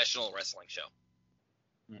professional wrestling show.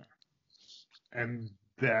 Yeah. And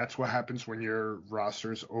that's what happens when your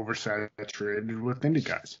roster's oversaturated with indie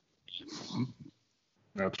guys.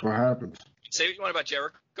 That's what happens. Say what you want about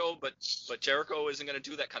Jericho, but Jericho isn't going to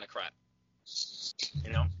do that kind of crap.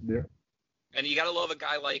 You know? Yeah. And you got to love a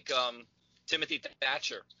guy like Timothy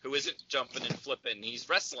Thatcher, who isn't jumping and flipping. He's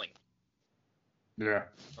wrestling. Yeah.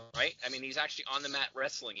 Right? I mean, he's actually on the mat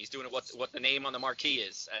wrestling. He's doing what the name on the marquee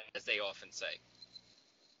is, as they often say.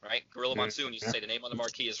 Right? Gorilla Monsoon used to say the name on the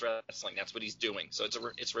marquee is wrestling. That's what he's doing. So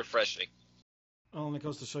it's refreshing. Well, and it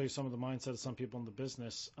goes to show you some of the mindset of some people in the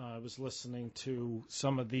business. I was listening to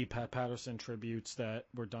some of the Pat Patterson tributes that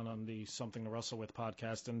were done on the Something to Wrestle With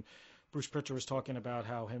podcast, and Bruce Pritchard was talking about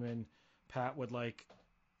how him and Pat would like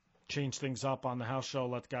change things up on the house show,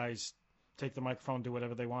 let guys take the microphone, do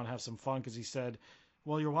whatever they want, have some fun, because he said,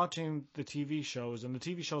 well, you're watching the TV shows, and the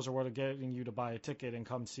TV shows are what are getting you to buy a ticket and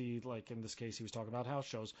come see, like in this case, he was talking about house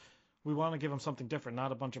shows. We want to give them something different,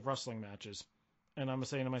 not a bunch of wrestling matches. And I'm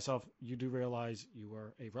saying to myself, you do realize you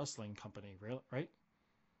are a wrestling company, right?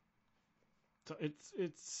 So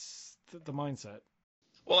it's the mindset.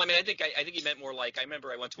 Well, I mean, I think he meant more like, I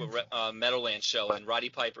remember I went to a Meadowlands show, and Roddy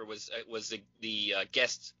Piper was the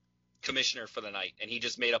guest commissioner for the night, and he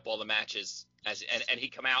just made up all the matches and he'd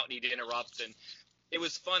come out and he'd interrupt, and it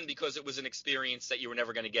was fun because it was an experience that you were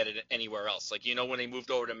never going to get it anywhere else. Like, you know, when they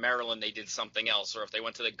moved over to Maryland, they did something else, or if they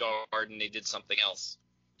went to the Garden, they did something else.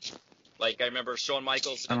 Like, I remember Shawn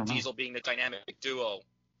Michaels and Diesel being the dynamic duo,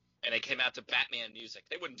 and they came out to Batman music.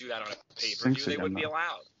 They wouldn't do that on a pay-per-view. They wouldn't be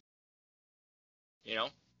allowed. You know?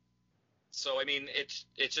 So, I mean, it's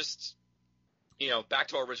just, you know, back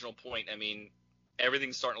to our original point. I mean,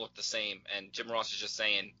 everything's starting to look the same, and Jim Ross is just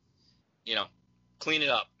saying, you know, clean it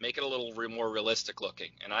up. Make it a little more realistic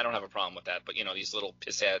looking. And I don't have a problem with that, but, you know, these little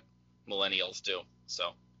pisshead millennials do.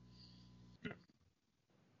 So,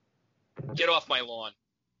 get off my lawn.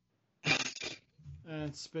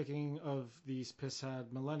 And speaking of these pisshead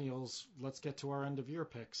millennials, let's get to our end of year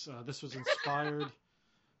picks. This was inspired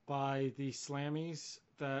by the Slammies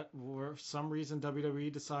that for some reason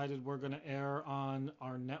WWE decided we're going to air on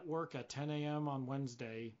our network at 10 a.m. on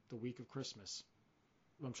Wednesday, the week of Christmas.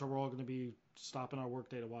 I'm sure we're all going to be stopping our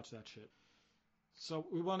workday to watch that shit. So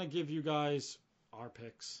we want to give you guys our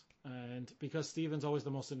picks. And because Steven's always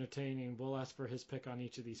the most entertaining, we'll ask for his pick on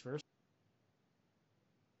each of these first.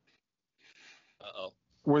 Uh-oh.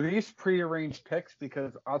 Were these prearranged picks?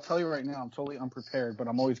 Because I'll tell you right now, I'm totally unprepared, but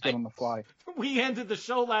I'm always good on the fly. We ended the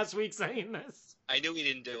show last week saying this. I knew he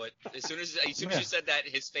didn't do it. As soon as you said that,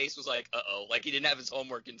 his face was like, uh-oh. Like he didn't have his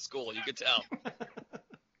homework in school. You could tell.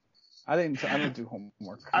 I didn't do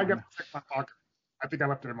homework. I got to check my locker. I think I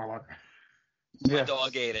left it in my locker. My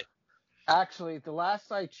dog ate it. Actually, the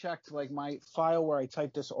last I checked, like my file where I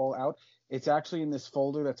typed this all out, it's actually in this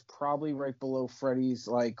folder that's probably right below Freddie's,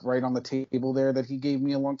 like right on the table there that he gave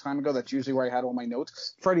me a long time ago. That's usually where I had all my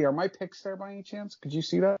notes. Freddie, are my picks there by any chance? Could you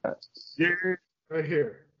see that? Yeah, right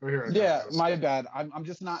here. Yeah, my bad. I'm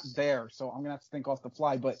just not there, so I'm gonna have to think off the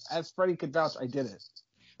fly. But as Freddie could vouch, I did it.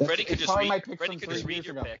 Freddie could just read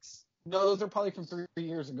your picks. No, those are probably from 3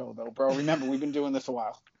 years ago, though, bro. Remember, we've been doing this a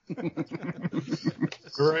while.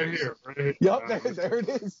 Right here. Yep, there it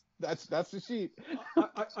is. That's the sheet.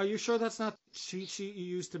 Are you sure that's not the cheat sheet you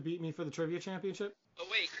used to beat me for the trivia championship? Oh,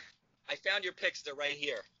 wait. I found your picks. They're right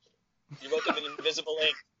here. You wrote them in invisible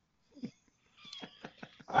ink.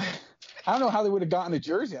 I don't know how they would have gotten a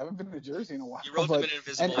jersey. I haven't been to Jersey in a while. You wrote them in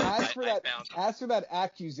invisible ink. As for that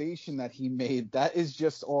accusation that he made, that is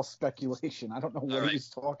just all speculation. I don't know what he's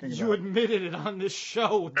talking about. You admitted it on this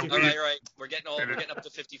show, dude. All right. We're getting up to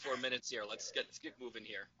 54 minutes here. Let's get moving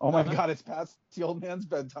here. Oh my God, it's past the old man's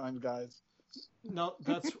bedtime, guys. No,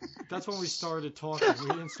 that's when we started talking. We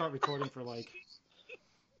didn't start recording for like.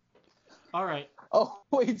 All right. Oh,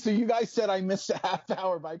 wait, so you guys said I missed a half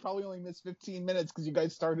hour, but I probably only missed 15 minutes because you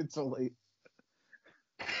guys started so late.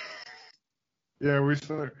 Yeah, we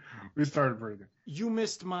started pretty good. You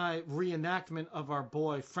missed my reenactment of our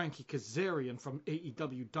boy Frankie Kazarian from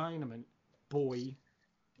AEW Dynamite, boy.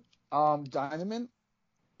 Dynamite?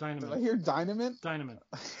 Dynamite. Did I hear Dynamite? Dynamite.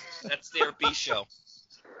 That's their B show.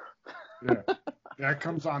 Yeah, that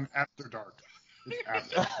comes on after dark. It's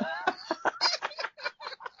after.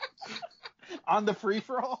 On the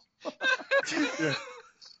free-for-all? Yeah.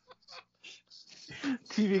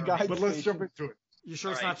 TV guide. But let's jump into it. You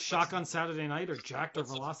sure it's not Shotgun Saturday Night or Jacked or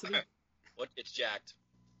Velocity? What? It's Jacked.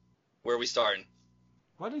 Where are we starting?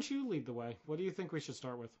 Why don't you lead the way? What do you think we should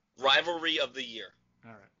start with? Rivalry of the year.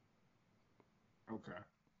 All Okay.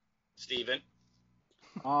 Steven?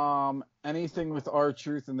 Anything with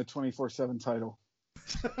R-Truth and the 24/7 title.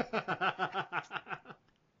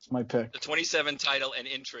 It's my pick. The 27 title and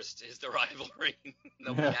interest is the rivalry.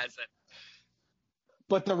 Nobody Yeah. has that.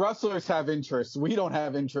 But the wrestlers have interest. We don't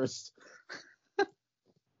have interest.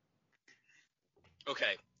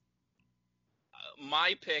 Okay.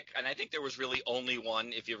 My pick, and I think there was really only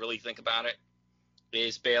one, if you really think about it,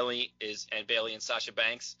 is Bayley and Sasha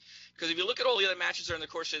Banks. Because if you look at all the other matches during the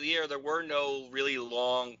course of the year, there were no really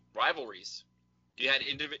long rivalries. You had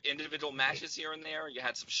individual matches here and there. You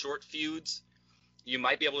had some short feuds. You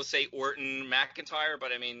might be able to say Orton McIntyre,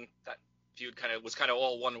 but I mean that feud was kind of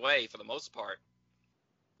all one way for the most part.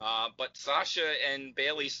 But Sasha and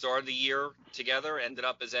Bayley started the year together, ended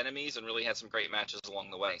up as enemies, and really had some great matches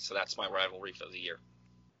along the way. So that's my rivalry for the year.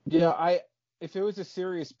 Yeah, if it was a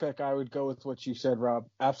serious pick, I would go with what you said, Rob.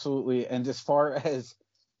 Absolutely. And as far as,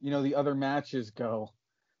 the other matches go,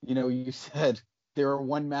 you said they were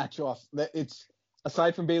one match off. It's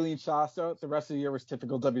aside from Bayley and Sasha, the rest of the year was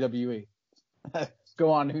typical WWE.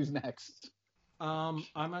 Go on, who's next?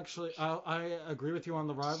 I agree with you on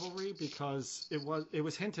the rivalry because it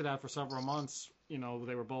was hinted at for several months. They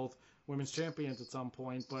were both women's champions at some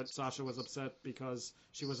point, but Sasha was upset because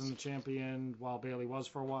she wasn't the champion while Bayley was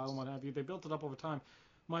for a while and what have you. They built it up over time.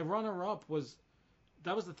 My runner-up was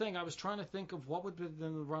the thing. I was trying to think of what would be the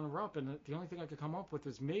runner-up, and the only thing I could come up with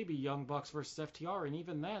was maybe Young Bucks versus FTR, and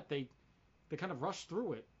even that they kind of rushed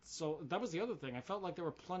through it. So that was the other thing. I felt like there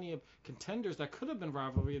were plenty of contenders that could have been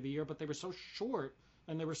rivalry of the year, but they were so short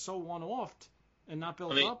and they were so one-offed and not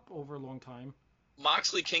built up over a long time.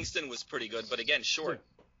 Moxley Kingston was pretty good, but again, short.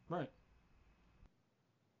 Yeah, right.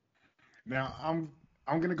 Now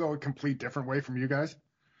I'm gonna go a complete different way from you guys.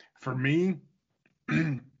 For me,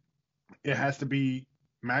 it has to be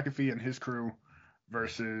McAfee and his crew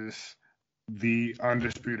versus the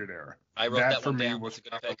Undisputed Era. I wrote that for me down. Was a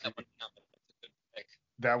good pick.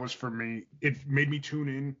 That was for me. It made me tune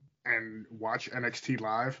in and watch NXT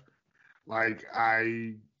live. Like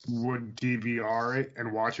I would DVR it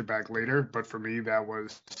and watch it back later, but for me that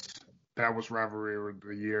was rivalry of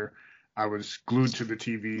the year. I was glued to the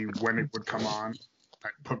TV when it would come on.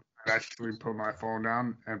 I'd actually put my phone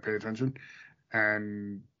down and pay attention.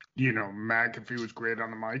 And McAfee was great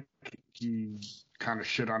on the mic. He kind of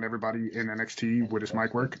shit on everybody in NXT with his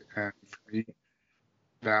mic work, and for me,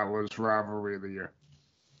 that was rivalry of the year.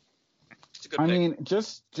 I mean,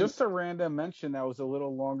 just a random mention that was a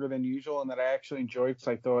little longer than usual and that I actually enjoyed because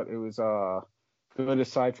I thought it was good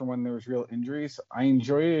aside from when there was real injuries. I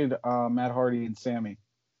enjoyed Matt Hardy and Sammy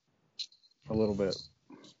a little bit.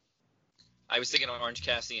 I was thinking of Orange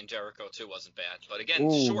Cassidy and Jericho too. Wasn't bad, but again,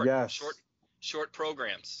 short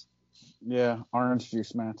programs. Yeah, orange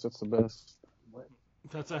juice match. That's the best.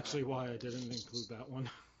 That's actually why I didn't include that one.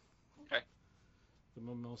 Okay. The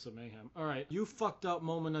Mimosa Mayhem. All right, you fucked up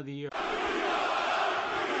moment of the year.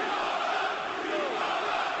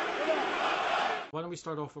 Why don't we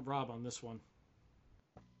start off with Rob on this one?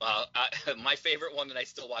 My favorite one that I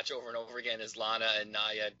still watch over and over again is Lana and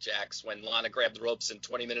Nia Jax. When Lana grabbed the ropes and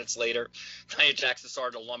 20 minutes later, Nia Jax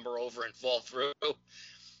started to lumber over and fall through.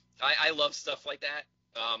 I love stuff like that.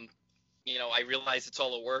 I realize it's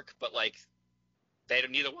all a work, but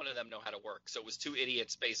neither one of them know how to work. So it was two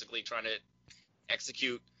idiots basically trying to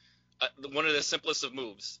execute one of the simplest of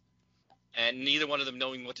moves, and neither one of them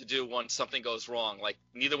knowing what to do once something goes wrong. Like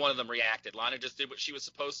neither one of them reacted. Lana just did what she was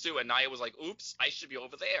supposed to, and Nia was like, "Oops, I should be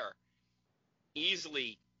over there."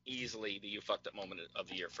 Easily the you fucked up moment of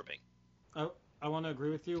the year for me. I want to agree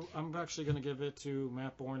with you. I'm actually going to give it to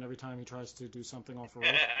Matt Bourne every time he tries to do something off a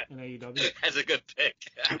rope in AEW. That's a good pick.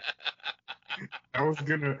 That was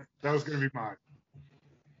gonna be mine.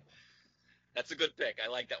 That's a good pick. I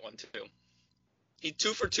like that one too. He's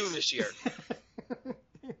 2 for 2 this year.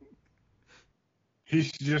 He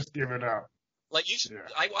should just give it up. Like you should. Yeah.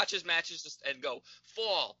 I watch his matches and go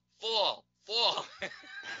fall.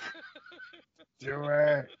 Do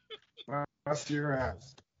it. Bust your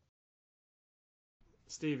ass.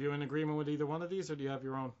 Steve, you in agreement with either one of these, or do you have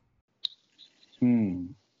your own?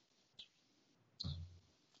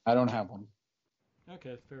 I don't have one.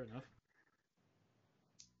 Okay, fair enough.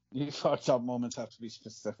 You fucked up moments have to be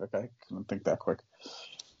specific. I couldn't think that quick.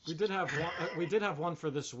 We did have one for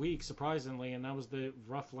this week, surprisingly, and that was the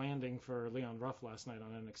rough landing for Leon Ruff last night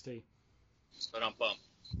on NXT. Ba-dum-bum.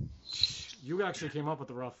 You actually came up with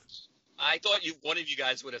the rough. I thought one of you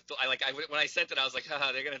guys would have. When I sent it, I was like,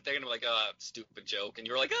 haha, they're gonna be like, stupid joke, and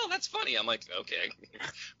you were like, oh, that's funny. I'm like, okay,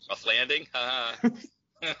 rough landing.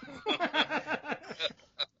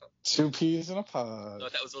 Two peas in a pod.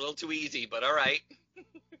 Thought that was a little too easy, but all right,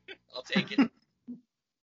 I'll take it.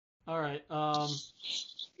 All right.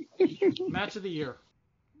 Match of the year.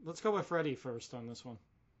 Let's go with Freddie first on this one.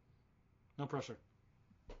 No pressure.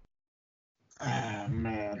 Ah,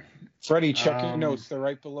 man. Freddie, check your notes. They're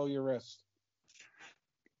right below your wrist.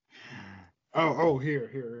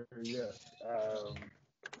 Here, yes.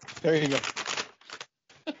 There you go.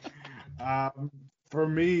 For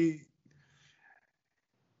me,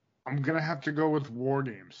 I'm gonna have to go with War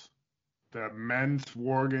Games. The men's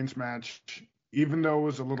War Games match, even though it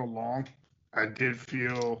was a little long, I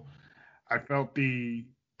felt the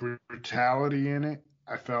brutality in it.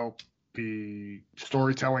 I felt the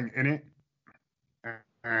storytelling in it,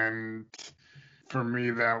 and for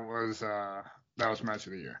me, that was match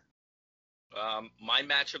of the year. My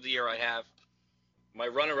match of the year, my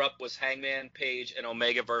runner-up was Hangman Page and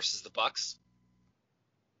Omega versus the Bucks.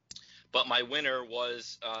 But my winner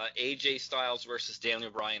was AJ Styles versus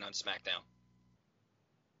Daniel Bryan on SmackDown.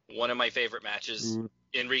 One of my favorite matches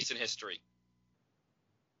in recent history.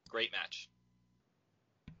 Great match.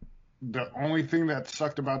 The only thing that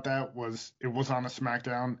sucked about that was it was on a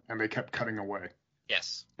SmackDown and they kept cutting away.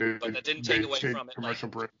 Yes, but that didn't take away from it. Commercial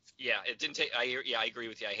break. Yeah, it didn't take. I agree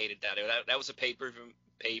with you. I hated that. That was a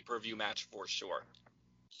pay-per-view match for sure.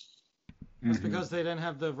 That's because they didn't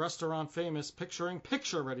have the restaurant famous picture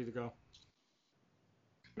ready to go.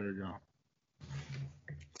 There you go.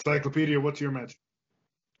 Encyclopedia, what's your match?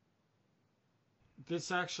 This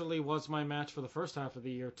actually was my match for the first half of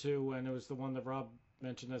the year too, and it was the one that Rob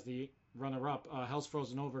mentioned as the runner-up. Hell's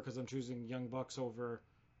Frozen Over because I'm choosing Young Bucks over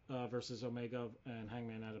versus Omega and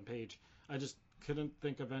Hangman Adam Page. I just couldn't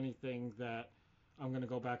think of anything that I'm going to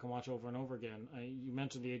go back and watch over and over again. You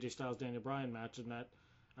mentioned the AJ Styles Daniel Bryan match, and that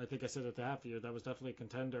I think I said at the half year that was definitely a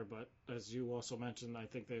contender. But as you also mentioned, I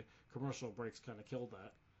think the commercial breaks kind of killed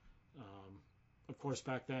that. Of course,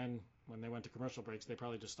 back then when they went to commercial breaks, they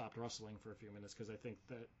probably just stopped wrestling for a few minutes because I think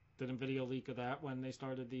that didn't video leak of that when they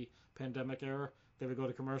started the pandemic era. They would go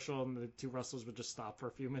to commercial and the two wrestlers would just stop for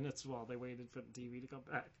a few minutes while they waited for the TV to come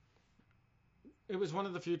back. It was one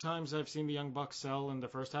of the few times I've seen the Young Bucks sell in the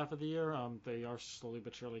first half of the year. They are slowly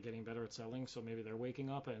but surely getting better at selling, so maybe they're waking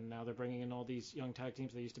up, and now they're bringing in all these young tag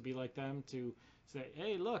teams that used to be like them to say,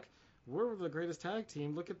 hey, look, we're the greatest tag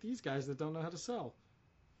team. Look at these guys that don't know how to sell.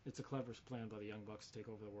 It's a clever plan by the Young Bucks to take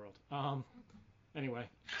over the world. Anyway.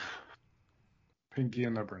 Pinky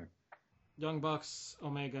in the brain. Young Bucks,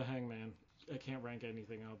 Omega, Hangman. I can't rank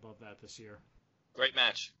anything above that this year. Great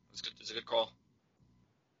match. It's a good call.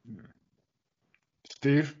 Yeah.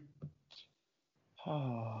 Steve?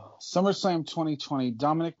 SummerSlam 2020,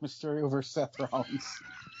 Dominic Mysterio versus Seth Rollins.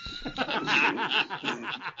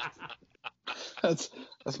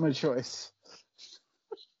 That's my choice.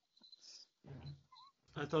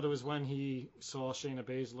 I thought it was when he saw Shayna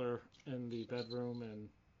Baszler in the bedroom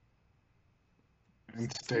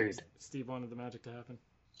and stayed. Steve wanted the magic to happen.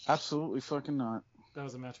 Absolutely fucking not. That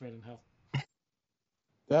was a match made in hell.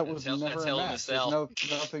 That was never a match. There's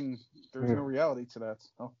nothing. There's no reality to that.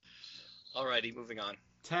 So. Alrighty, moving on.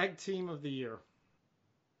 Tag team of the year.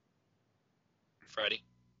 Freddie.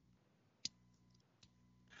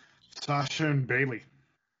 Sasha and Bayley.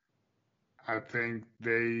 I think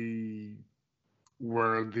they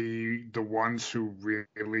were the ones who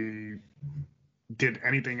really did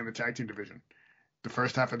anything in the tag team division. The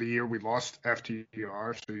first half of the year we lost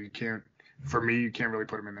FTR, so you can't really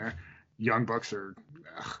put them in there. Young Bucks are,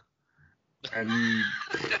 and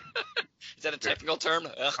is that a technical term?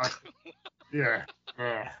 Yeah.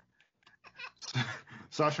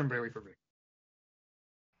 Sasha and Bayley for me.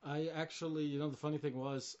 I actually, the funny thing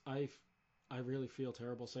was, I really feel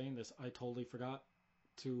terrible saying this. I totally forgot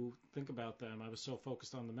to think about them. I was so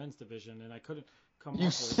focused on the men's division, and I couldn't come up with... You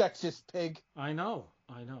sexist pig. I know.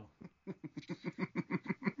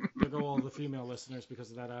 There go all the female listeners because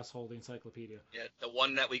of that asshole, the encyclopedia. Yeah, the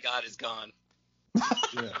one that we got is gone.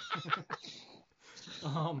 Yeah.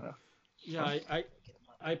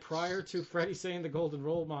 I prior to Freddie saying the golden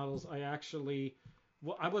role models, I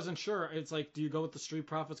wasn't sure. It's like, do you go with the Street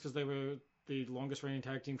Profits because they were the longest reigning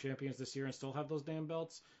tag team champions this year and still have those damn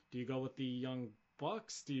belts? Do you go with the Young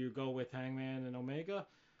Bucks? Do you go with Hangman and Omega?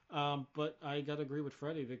 But I gotta agree with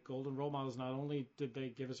Freddie. The golden role models, not only did they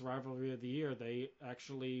give us rivalry of the year, they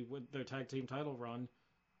actually, with their tag team title run,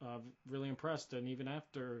 really impressed. And even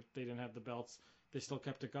after they didn't have the belts, they still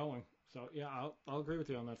kept it going. So yeah, I'll agree with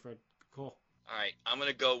you on that, Fred. Cool. All right, I'm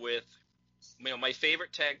gonna go with, my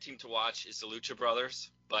favorite tag team to watch is the Lucha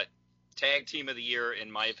Brothers, but tag team of the year,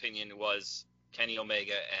 in my opinion, was Kenny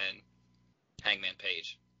Omega and Hangman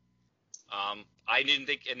Page. I didn't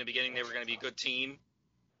think in the beginning they were going to be a good team,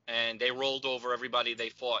 and they rolled over everybody they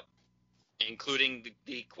fought including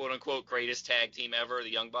the quote-unquote greatest tag team ever, the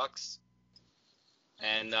Young Bucks.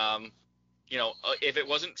 And, if it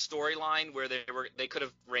wasn't storyline where they could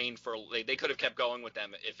have reigned they could have kept going with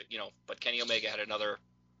them but Kenny Omega had another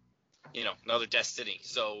destiny.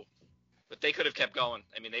 So, but they could have kept going.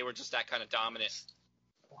 I mean, they were just that kind of dominant.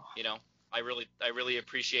 I really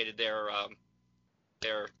appreciated their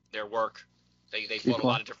work. They fought a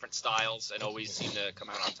lot of different styles and always seemed to come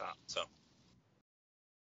out on top. So.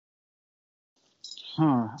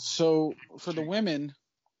 So for the women,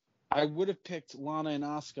 I would have picked Lana and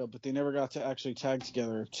Asuka, but they never got to actually tag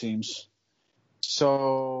together, it seems.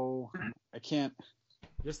 So I can't.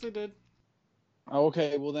 Yes, they did.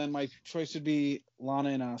 Okay, well then my choice would be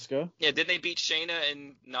Lana and Asuka. Yeah, didn't they beat Shayna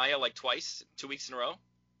and Nia like twice, 2 weeks in a row?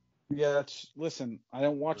 Yeah, listen, I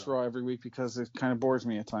don't watch Raw every week because it kind of bores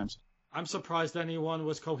me at times. I'm surprised anyone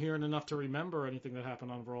was coherent enough to remember anything that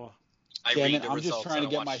happened on Raw. I'm just trying to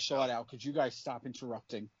get my thought out. Could you guys stop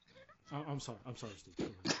interrupting? I'm sorry,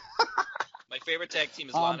 Steve. My favorite tag team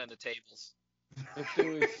is Lana and the Tables. If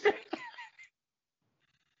there was...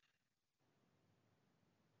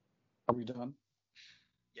 Are we done?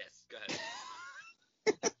 Yes, go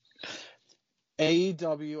ahead.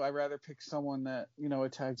 AEW, I'd rather pick someone that, a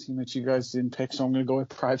tag team that you guys didn't pick, so I'm going to go with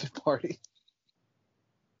Private Party.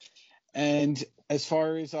 And as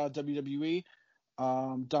far as WWE,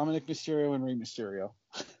 Dominic Mysterio and Rey Mysterio.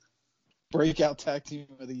 Breakout tag team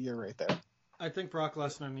of the year right there. I think Brock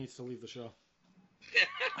Lesnar needs to leave the show.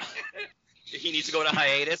 He needs to go to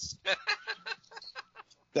hiatus.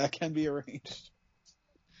 That can be arranged.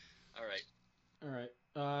 All right.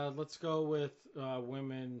 Let's go with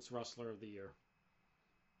Women's Wrestler of the Year.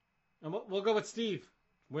 And we'll go with Steve.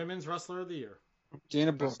 Women's Wrestler of the Year.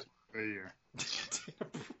 Dana Brooke. The year.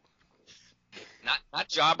 Not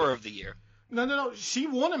Jobber of the Year. No. She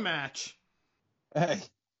won a match.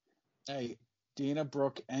 Hey, Dana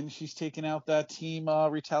Brooke, and she's taking out that team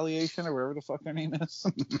Retaliation or whatever the fuck their name is.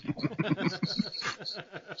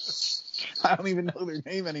 I don't even know their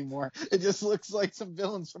name anymore. It just looks like some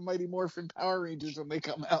villains from Mighty Morphin Power Rangers when they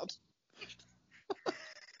come out.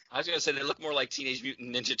 I was going to say they look more like Teenage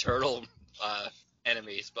Mutant Ninja Turtle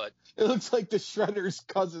enemies, but... It looks like the Shredder's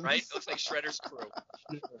cousins. Right? It looks like Shredder's crew.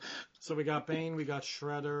 So we got Bane, we got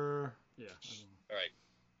Shredder. Yeah. All right.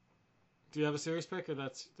 Do you have a serious pick, or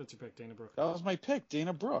that's your pick, Dana Brooke? That was my pick,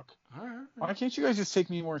 Dana Brooke. All right. Why can't you guys just take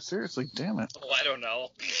me more seriously? Damn it. Oh, I don't know.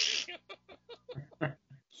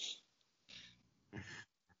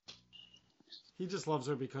 He just loves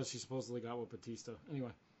her because she supposedly got with Batista.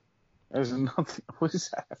 Anyway. There's nothing. What does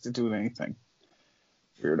that have to do with anything?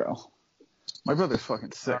 Weirdo. My brother's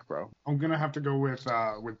fucking sick, bro. I'm gonna have to go with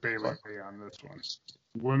Bayley on this one.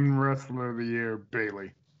 Women Wrestler of the Year,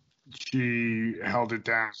 Bayley. She held it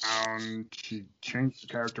down. She changed the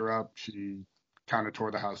character up. She kind of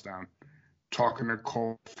tore the house down. Talking to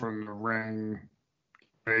Cole from the ring,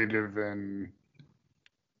 creative, and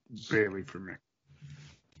Bayley for me.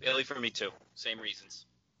 Bayley for me too. Same reasons.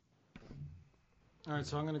 All right,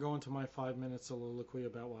 so I'm going to go into my 5 minutes soliloquy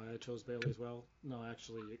about why I chose Bayley as well. No,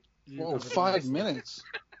 actually. Whoa, 5 minutes?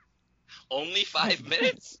 Only 5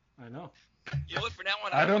 minutes? I know. You know what? For now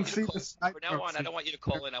on, I don't see this. For now on, I don't want you to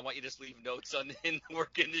call in. I want you to just leave notes in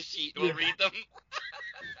the sheet. We'll read them.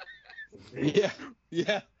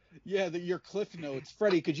 Yeah. Your cliff notes,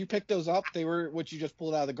 Freddie. Could you pick those up? They were what you just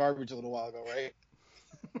pulled out of the garbage a little while ago, right?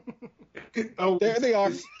 Oh, there they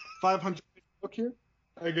are. 500 book here.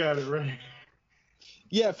 I got it right.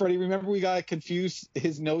 Yeah, Freddie. Remember we got confused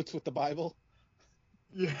his notes with the Bible.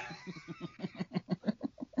 Yeah.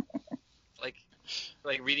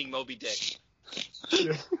 like reading Moby Dick.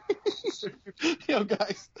 Yeah.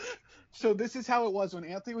 Guys. So this is how it was when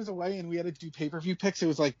Anthony was away and we had to do pay-per-view picks. It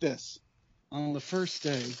was like this. On the first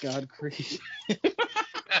day, God created.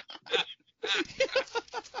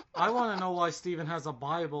 I want to know why Steven has a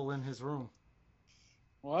Bible in his room.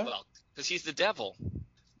 What? Well, because he's the devil.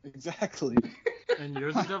 Exactly. And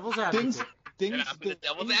you're the devil's advocate. And I'm the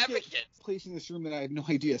devil's advocate. Placed in this room that I had no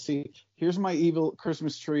idea. See, here's my evil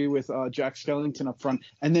Christmas tree with Jack Skellington up front,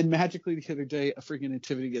 and then magically the other day a freaking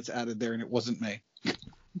nativity gets added there, and it wasn't me.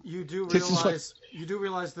 You do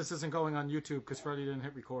realize this isn't going on YouTube because Freddie didn't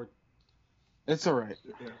hit record. It's all right.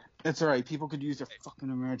 It's all right. People could use their fucking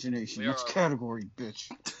imagination. Next category,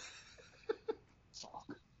 bitch.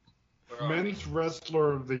 Fuck. Men's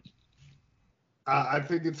Wrestler of the I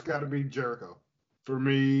think it's got to be Jericho. For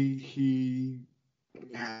me, he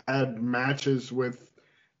had matches with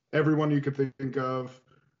everyone you could think of,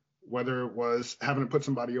 whether it was having to put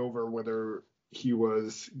somebody over, whether he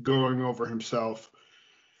was going over himself,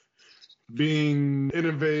 being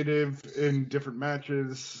innovative in different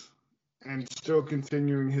matches. and still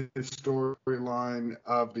continuing his storyline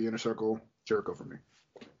of the Inner Circle, Jericho for me.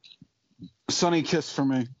 Sunny Kiss for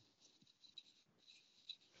me.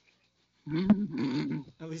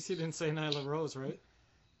 At least he didn't say Nyla Rose, right?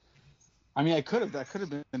 I mean, I could have. That could have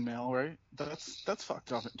been male, right? That's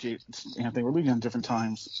fucked up, Anthony. We're leaving on different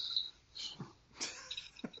times.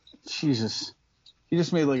 Jesus. You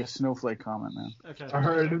just made like a snowflake comment, man. Okay. All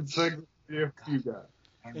right, it's like you got.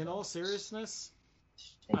 In all seriousness,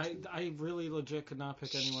 I really legit could not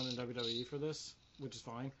pick anyone in WWE for this, which is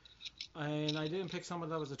fine. And I didn't pick someone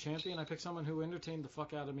that was a champion. I picked someone who entertained the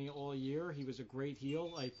fuck out of me all year. He was a great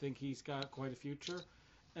heel. I think he's got quite a future.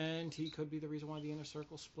 And he could be the reason why the Inner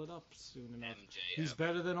Circle split up soon enough. MJF. He's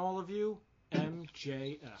better than all of you.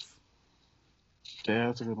 MJF. Yeah,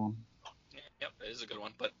 that's a good one. Yep, it is a good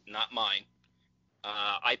one, but not mine.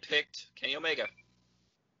 I picked Kenny Omega.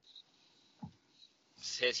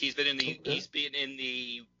 He's been in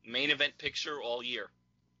the main event picture all year,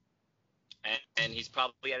 and he's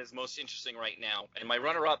probably at his most interesting right now. And my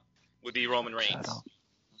runner-up would be Roman Reigns.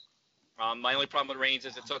 My only problem with Reigns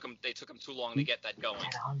is they took him too long to get that going,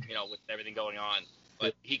 with everything going on.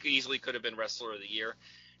 But he easily could have been Wrestler of the Year.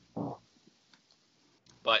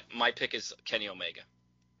 But my pick is Kenny Omega.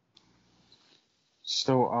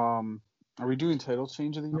 So, are we doing title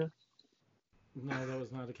change of the year? No, that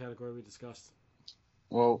was not a category we discussed.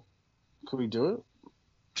 Well, could we do it?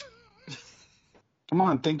 Come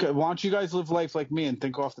on, why don't you guys live life like me and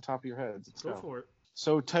think off the top of your heads? Let's Go for it.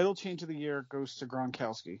 So, title change of the year goes to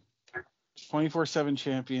Gronkowski, 24/7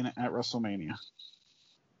 champion at WrestleMania.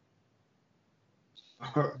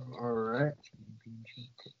 All right.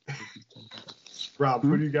 Rob,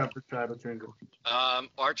 who do you got for title change?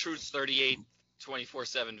 R-Truth's 38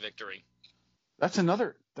 24/7 victory. That's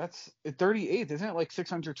 38th, isn't it? Like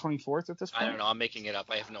 624th at this point? I don't know. I'm making it up.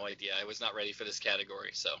 I have no idea. I was not ready for this category,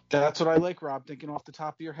 so. That's what I like, Rob, thinking off the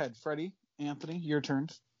top of your head. Freddie, Anthony, your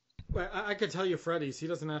turns. Well, I could tell you Freddie's. He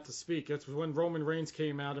doesn't have to speak. It's when Roman Reigns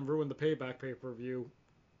came out and ruined the Payback pay-per-view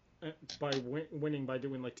by winning by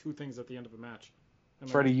doing like two things at the end of a match.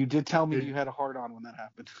 Freddie, you did tell me you had a hard-on when that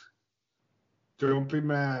happened. Don't be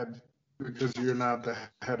mad because you're not the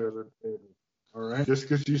head of the table. All right? Just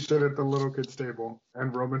because you sit at the little kid's table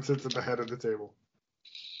and Roman sits at the head of the table.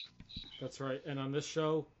 That's right. And on this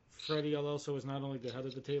show, Freddie also is not only the head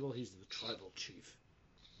of the table, he's the tribal chief.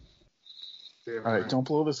 Damn All right, don't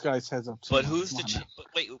blow this guy's heads up. But who's the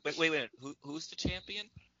wait? Who's the champion?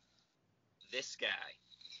 This guy.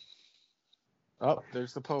 Oh,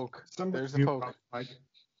 there's the poke. There's the poke. Mike.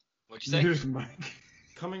 What'd you say? Here's Mike.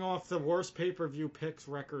 Coming off the worst pay-per-view picks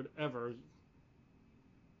record ever.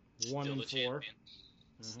 1-4. Champion.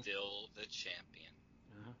 Still the champion.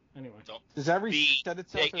 Anyway. Does that reset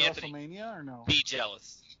itself at Anthony, WrestleMania or no? Be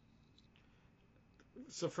jealous.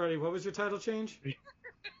 So, Freddie, what was your title change?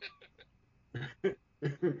 It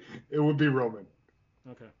would be Roman.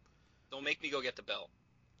 Okay. Don't make me go get the belt.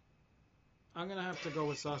 I'm going to have to go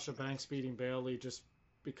with Sasha Banks beating Bayley just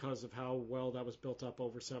because of how well that was built up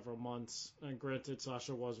over several months. And granted,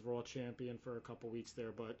 Sasha was Raw champion for a couple weeks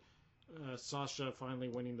there, but Sasha finally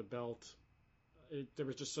winning the belt, there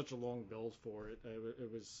was just such a long build for it.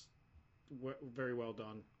 It was very well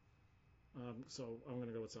done. So I'm going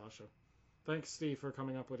to go with Sasha. Thanks, Steve, for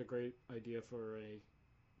coming up with a great idea for a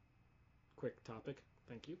quick topic.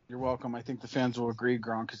 Thank you. You're welcome. I think the fans will agree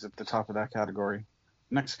Gronk is at the top of that category.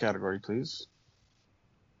 Next category, please.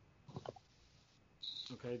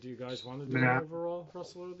 Okay, do you guys want to do an overall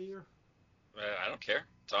Wrestler of the Year? I don't care.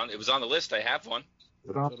 It was on the list. I have one.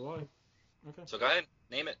 So do I. Okay. So go ahead.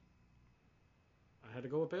 Name it. I had to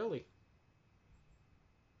go with Bayley.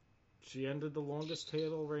 She ended the longest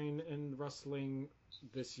title reign in wrestling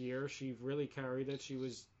this year. She really carried it. She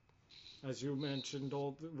was, as you mentioned,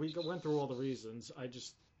 we went through all the reasons. I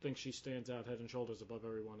just think she stands out head and shoulders above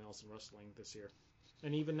everyone else in wrestling this year.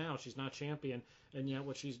 And even now, she's not champion, and yet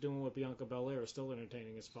what she's doing with Bianca Belair is still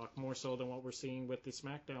entertaining as fuck, more so than what we're seeing with the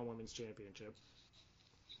SmackDown Women's Championship.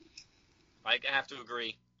 I have to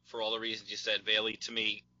agree for all the reasons you said. Bayley, to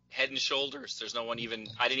me, head and shoulders. There's no one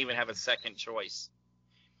I didn't even have a second choice.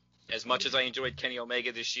 As much as I enjoyed Kenny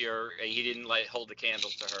Omega this year, he didn't hold the candle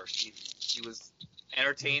to her. She was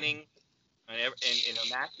entertaining in her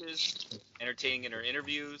matches, entertaining in her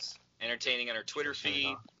interviews, entertaining on her Twitter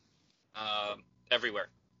feed, everywhere.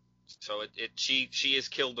 So she has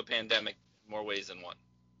killed the pandemic in more ways than one.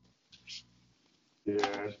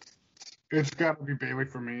 Yeah, it's got to be Bayley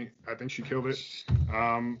for me. I think she killed it.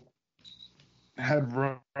 Had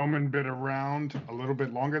Roman been around a little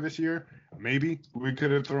bit longer this year, maybe we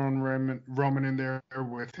could have thrown Roman in there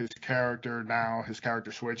with his character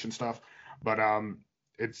switch and stuff. But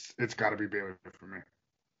it's got to be Bayley for me.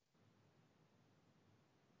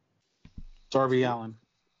 Darby Allin.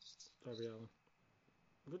 Darby Allin.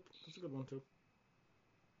 Good. That's a good one too.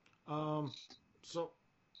 So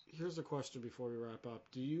here's a question before we wrap up.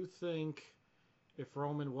 Do you think if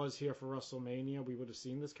Roman was here for WrestleMania, we would have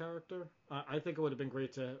seen this character? I think it would have been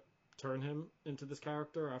great to turn him into this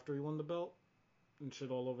character after he won the belt and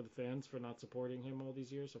shit all over the fans for not supporting him all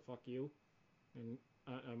these years. So fuck you. And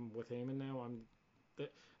I'm with Heyman now.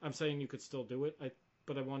 I'm saying you could still do it.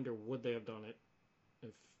 But I wonder, would they have done it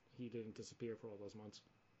if he didn't disappear for all those months?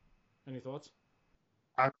 Any thoughts?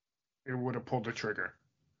 It would have pulled the trigger.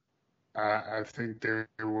 I think they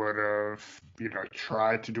would have,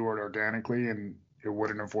 tried to do it organically, and it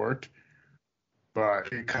wouldn't have worked. But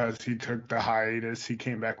because he took the hiatus, he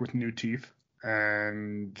came back with new teeth,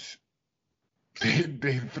 and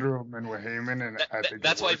they threw him in with Heyman, and I think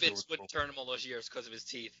that's why Vince wouldn't turn him all those years, because of his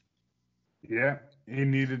teeth. Yeah, he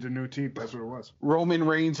needed the new teeth. That's what it was. Roman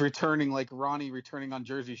Reigns returning like Ronnie returning on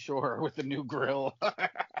Jersey Shore with the new grill.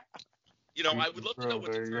 I would love to know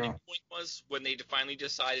what the turning point was when they finally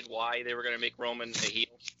decided why they were going to make Roman a heel.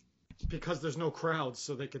 Because there's no crowds,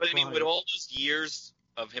 so they could. But I mean, with all those years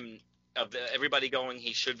of him, everybody going,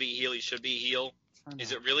 he should be heel,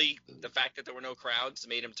 is it really the fact that there were no crowds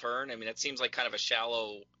made him turn? I mean, that seems like kind of a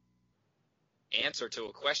shallow answer to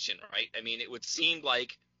a question, right? I mean, it would seem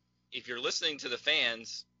like if you're listening to the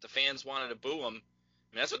fans wanted to boo him. I mean,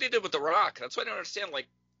 that's what they did with The Rock. That's why I don't understand. Like,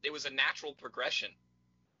 it was a natural progression.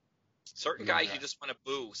 Certain guys you just want to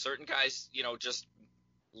boo. Certain guys, just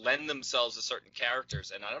lend themselves to certain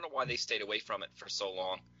characters, and I don't know why they stayed away from it for so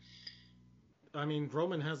long. I mean,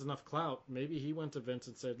 Roman has enough clout. Maybe he went to Vince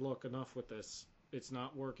and said, look, enough with this. It's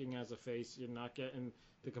not working as a face. You're not getting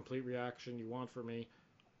the complete reaction you want from me.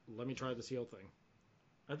 Let me try this heel thing.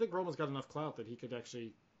 I think Roman's got enough clout that he could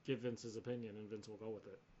actually give Vince his opinion, and Vince will go with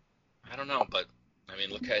it. I don't know, but, I mean,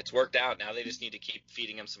 look, it's worked out. Now they just need to keep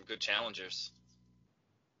feeding him some good challengers.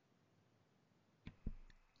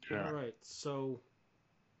 Yeah. All right, so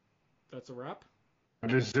that's a wrap.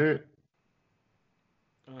 That is it.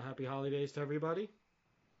 Happy holidays to everybody.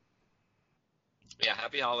 Yeah,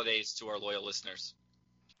 happy holidays to our loyal listeners.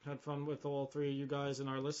 Had fun with all three of you guys and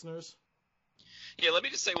our listeners. Yeah, let me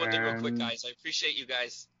just say one thing real quick, guys. I appreciate you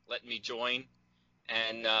guys letting me join,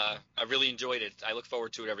 and I really enjoyed it. I look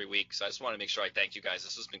forward to it every week, so I just want to make sure I thank you guys.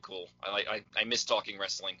 This has been cool. I miss talking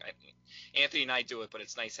wrestling. Anthony and I do it, but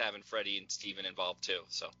it's nice having Freddie and Steven involved too.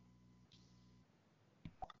 So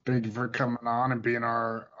thank you for coming on and being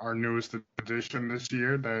our newest addition this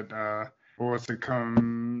year. That was it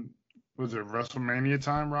WrestleMania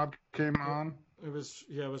time? Rob came on. It was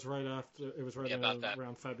right after. It was right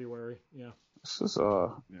around February. Yeah.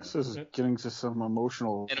 This is getting to some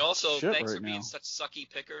emotional. And also, shit thanks right for being now. such sucky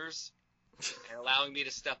pickers and allowing me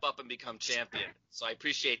to step up and become champion. So I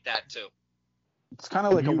appreciate that too. It's kind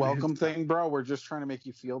of like a welcome thing, bro. We're just trying to make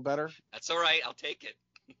you feel better. That's all right. I'll take it.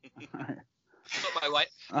 All right.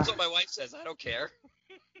 That's what my wife says. I don't care.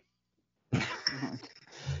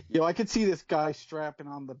 Yo, I could see this guy strapping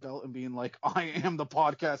on the belt and being like, I am the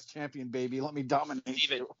podcast champion, baby. Let me dominate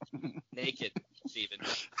Steven. you. Naked, Steven.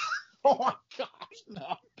 Oh, my gosh.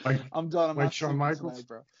 No. I'm done. I'm like not Shawn sleeping Michaels? tonight,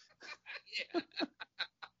 bro. Yeah.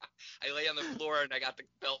 I lay on the floor and I got the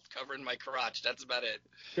belt covering my crotch. That's about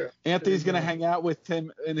it. Anthony's going to hang out with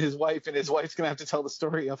him and his wife, and his wife's going to have to tell the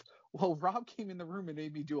story of, well, Rob came in the room and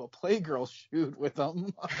made me do a Playgirl shoot with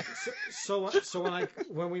him. So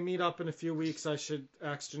when we meet up in a few weeks, I should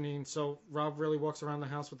ask Janine, so Rob really walks around the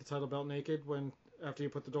house with the title belt naked after you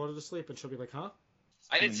put the daughter to sleep? And she'll be like, huh?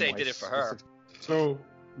 I didn't say I did it for her. So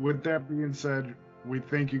with that being said, we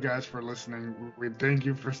thank you guys for listening. We thank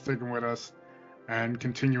you for sticking with us and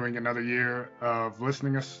continuing another year of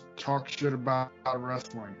listening us talk shit about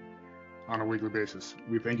wrestling on a weekly basis.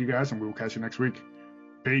 We thank you guys, and we will catch you next week.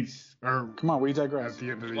 Peace. Come on, we digress. At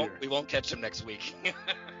the end of the year. We won't catch him next week.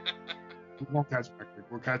 We won't catch you next week.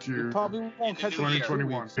 We'll catch you We probably won't catch you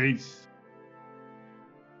 2021. Peace.